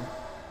breakthrough?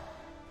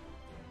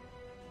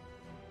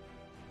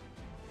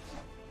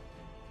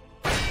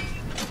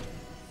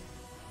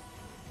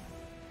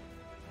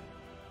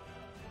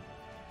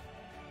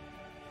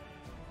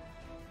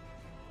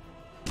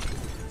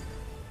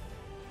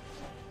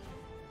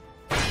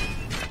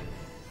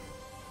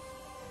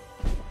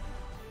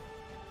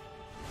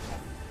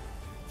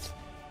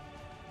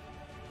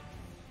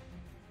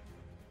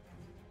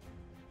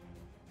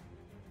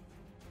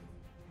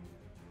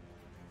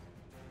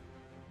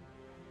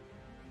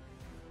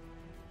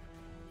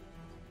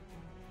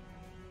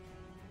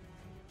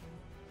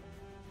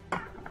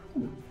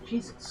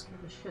 Jesus, scare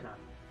the shit out of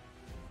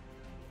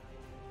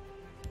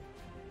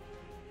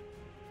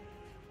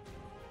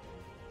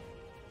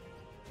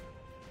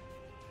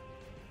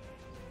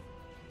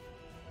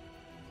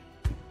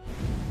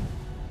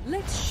me.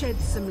 Let's shed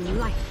some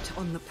light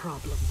on the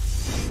problem.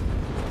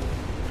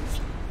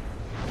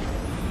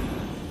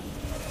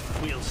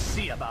 We'll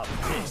see about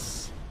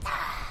this.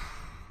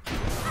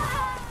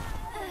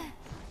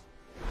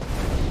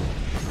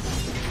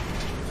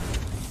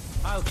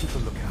 I'll keep a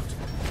lookout.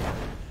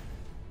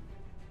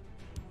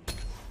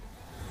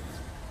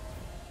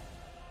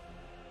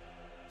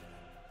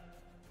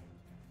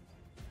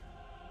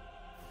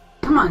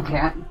 Come on,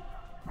 cat.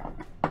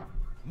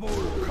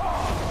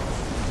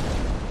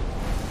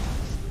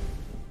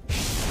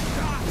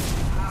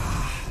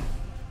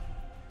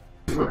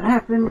 What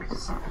happened?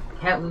 Because the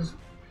cat was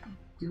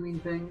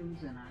doing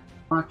things, and I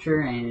watched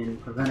her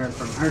and prevent her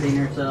from hurting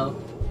herself.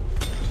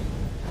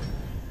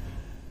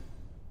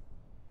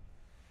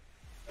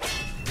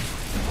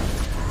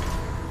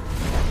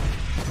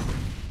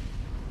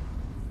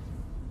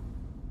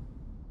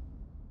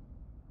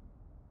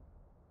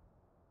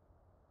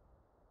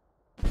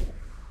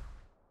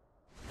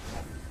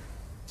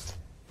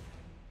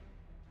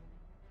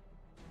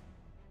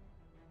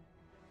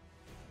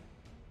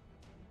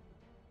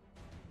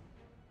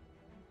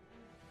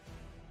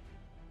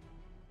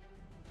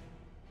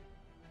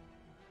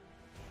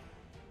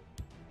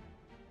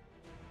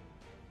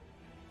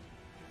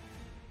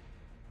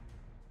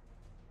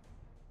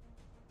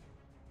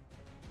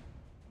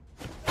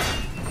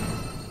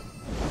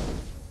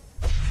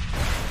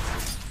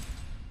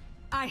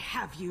 I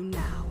have you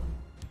now.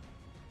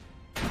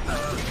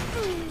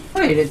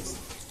 Wait, it's...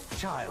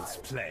 Child's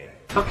play.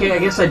 Okay, I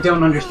guess I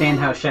don't understand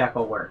how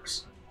Shackle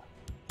works.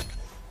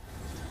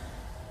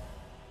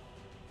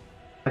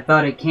 I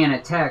thought it can't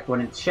attack when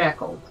it's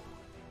shackled.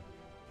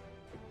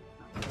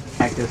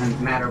 Attack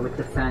doesn't matter with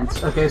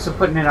defense. Okay, so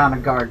putting it on a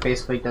guard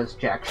basically does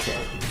jack shit.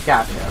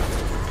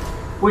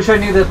 Gotcha. Wish I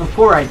knew that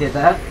before I did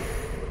that.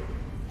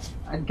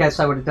 I guess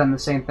I would have done the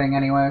same thing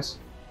anyways.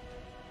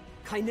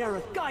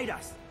 Chimera, guide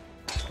us!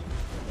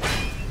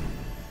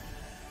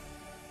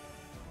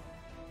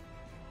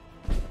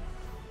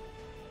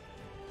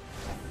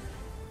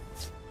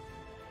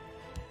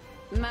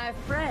 My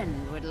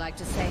friend would like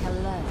to say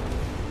hello.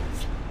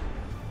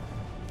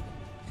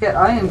 Yeah,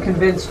 I am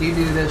convinced you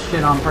do this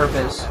shit on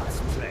purpose.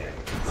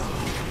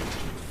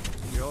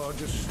 Your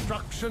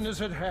destruction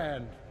is at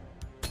hand.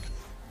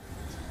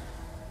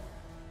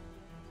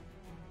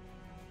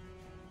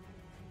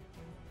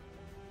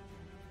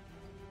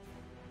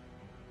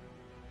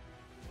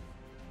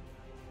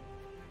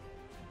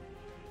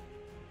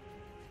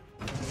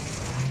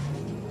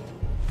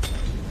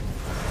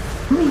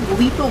 How many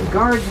lethal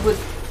guards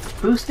with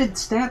boosted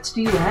stats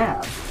do you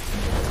have?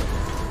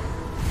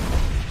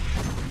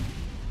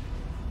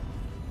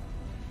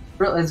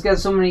 Really, it's got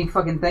so many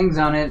fucking things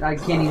on it, I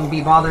can't even be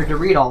bothered to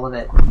read all of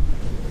it.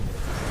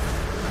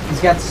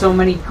 He's got so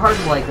many cards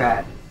like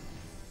that.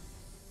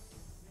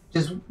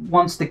 Just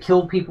wants to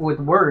kill people with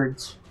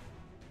words.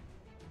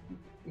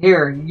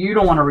 Here, you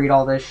don't want to read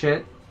all this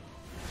shit.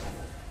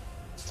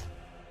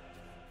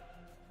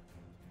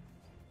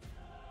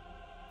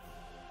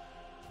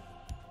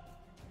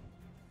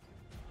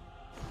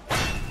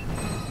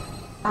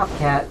 Stop,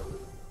 cat.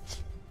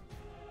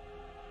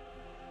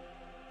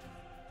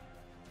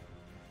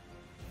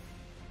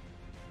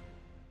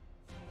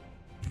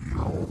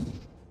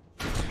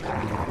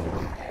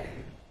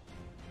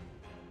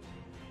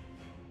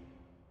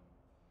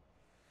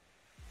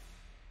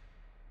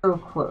 So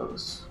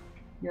close,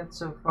 yet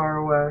so far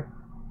away.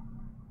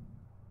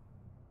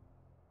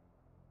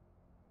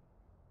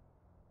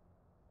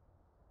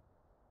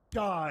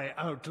 Die,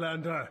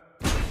 Outlander!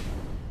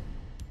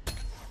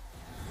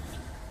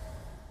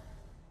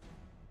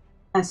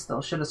 I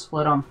still should have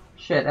split them.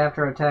 Shit,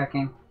 after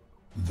attacking.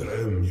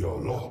 Drem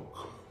your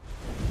lock.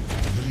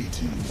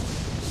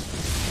 Greetings.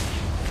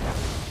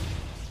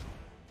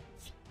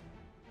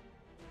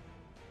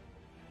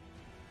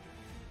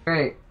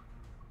 Great.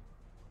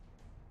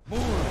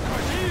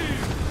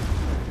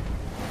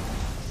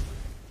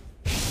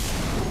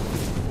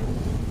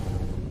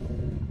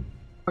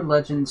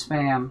 Legend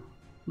spam.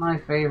 My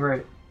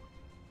favorite.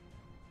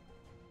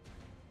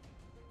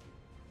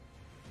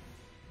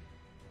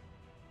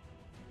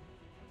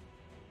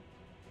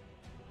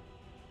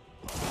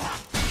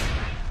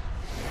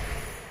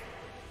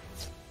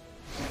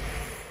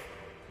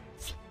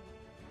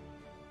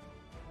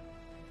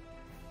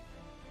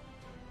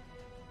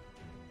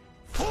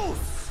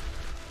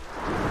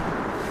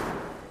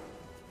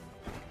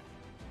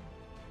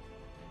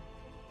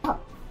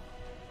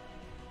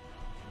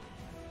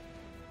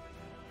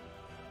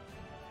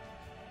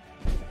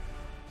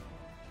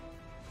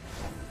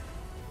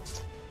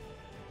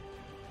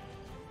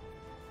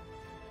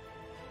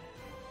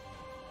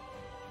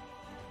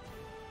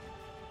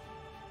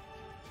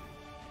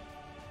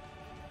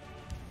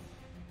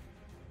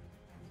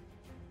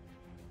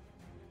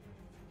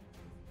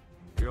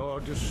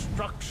 Your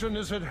destruction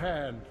is at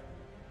hand.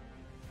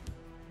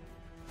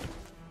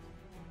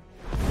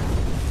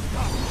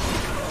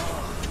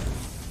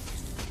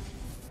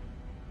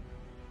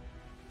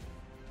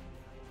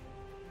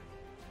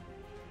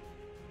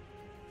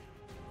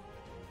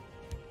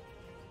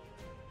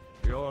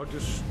 Your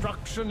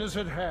destruction is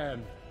at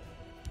hand.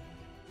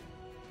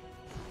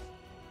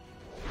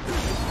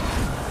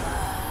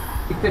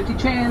 50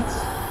 chance.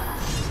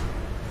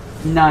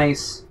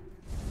 Nice.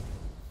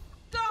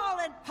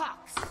 Darling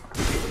Pox!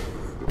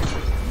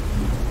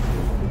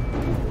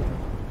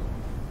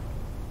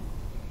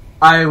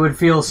 I would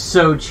feel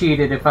so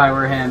cheated if I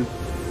were him.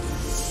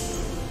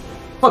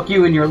 Fuck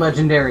you and your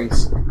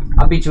legendaries.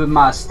 I'll beat you with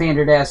my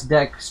standard ass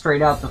deck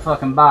straight out the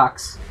fucking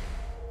box.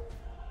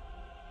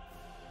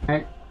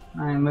 Alright,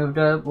 I moved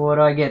up. What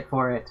do I get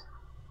for it?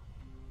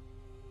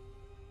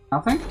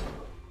 Nothing?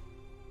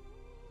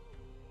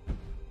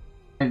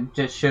 It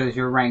just shows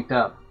you're ranked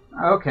up.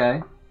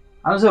 Okay.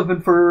 I was hoping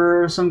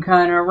for some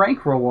kind of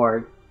rank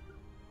reward.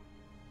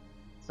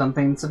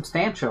 Something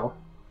substantial.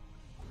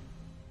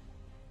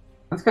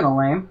 That's kinda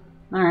lame.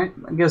 Alright,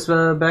 I guess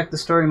back to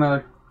story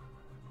mode.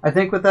 I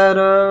think with that,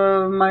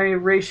 my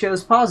ratio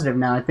is positive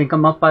now. I think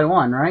I'm up by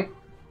 1, right?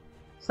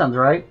 Sounds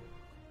right.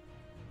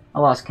 I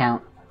lost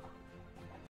count.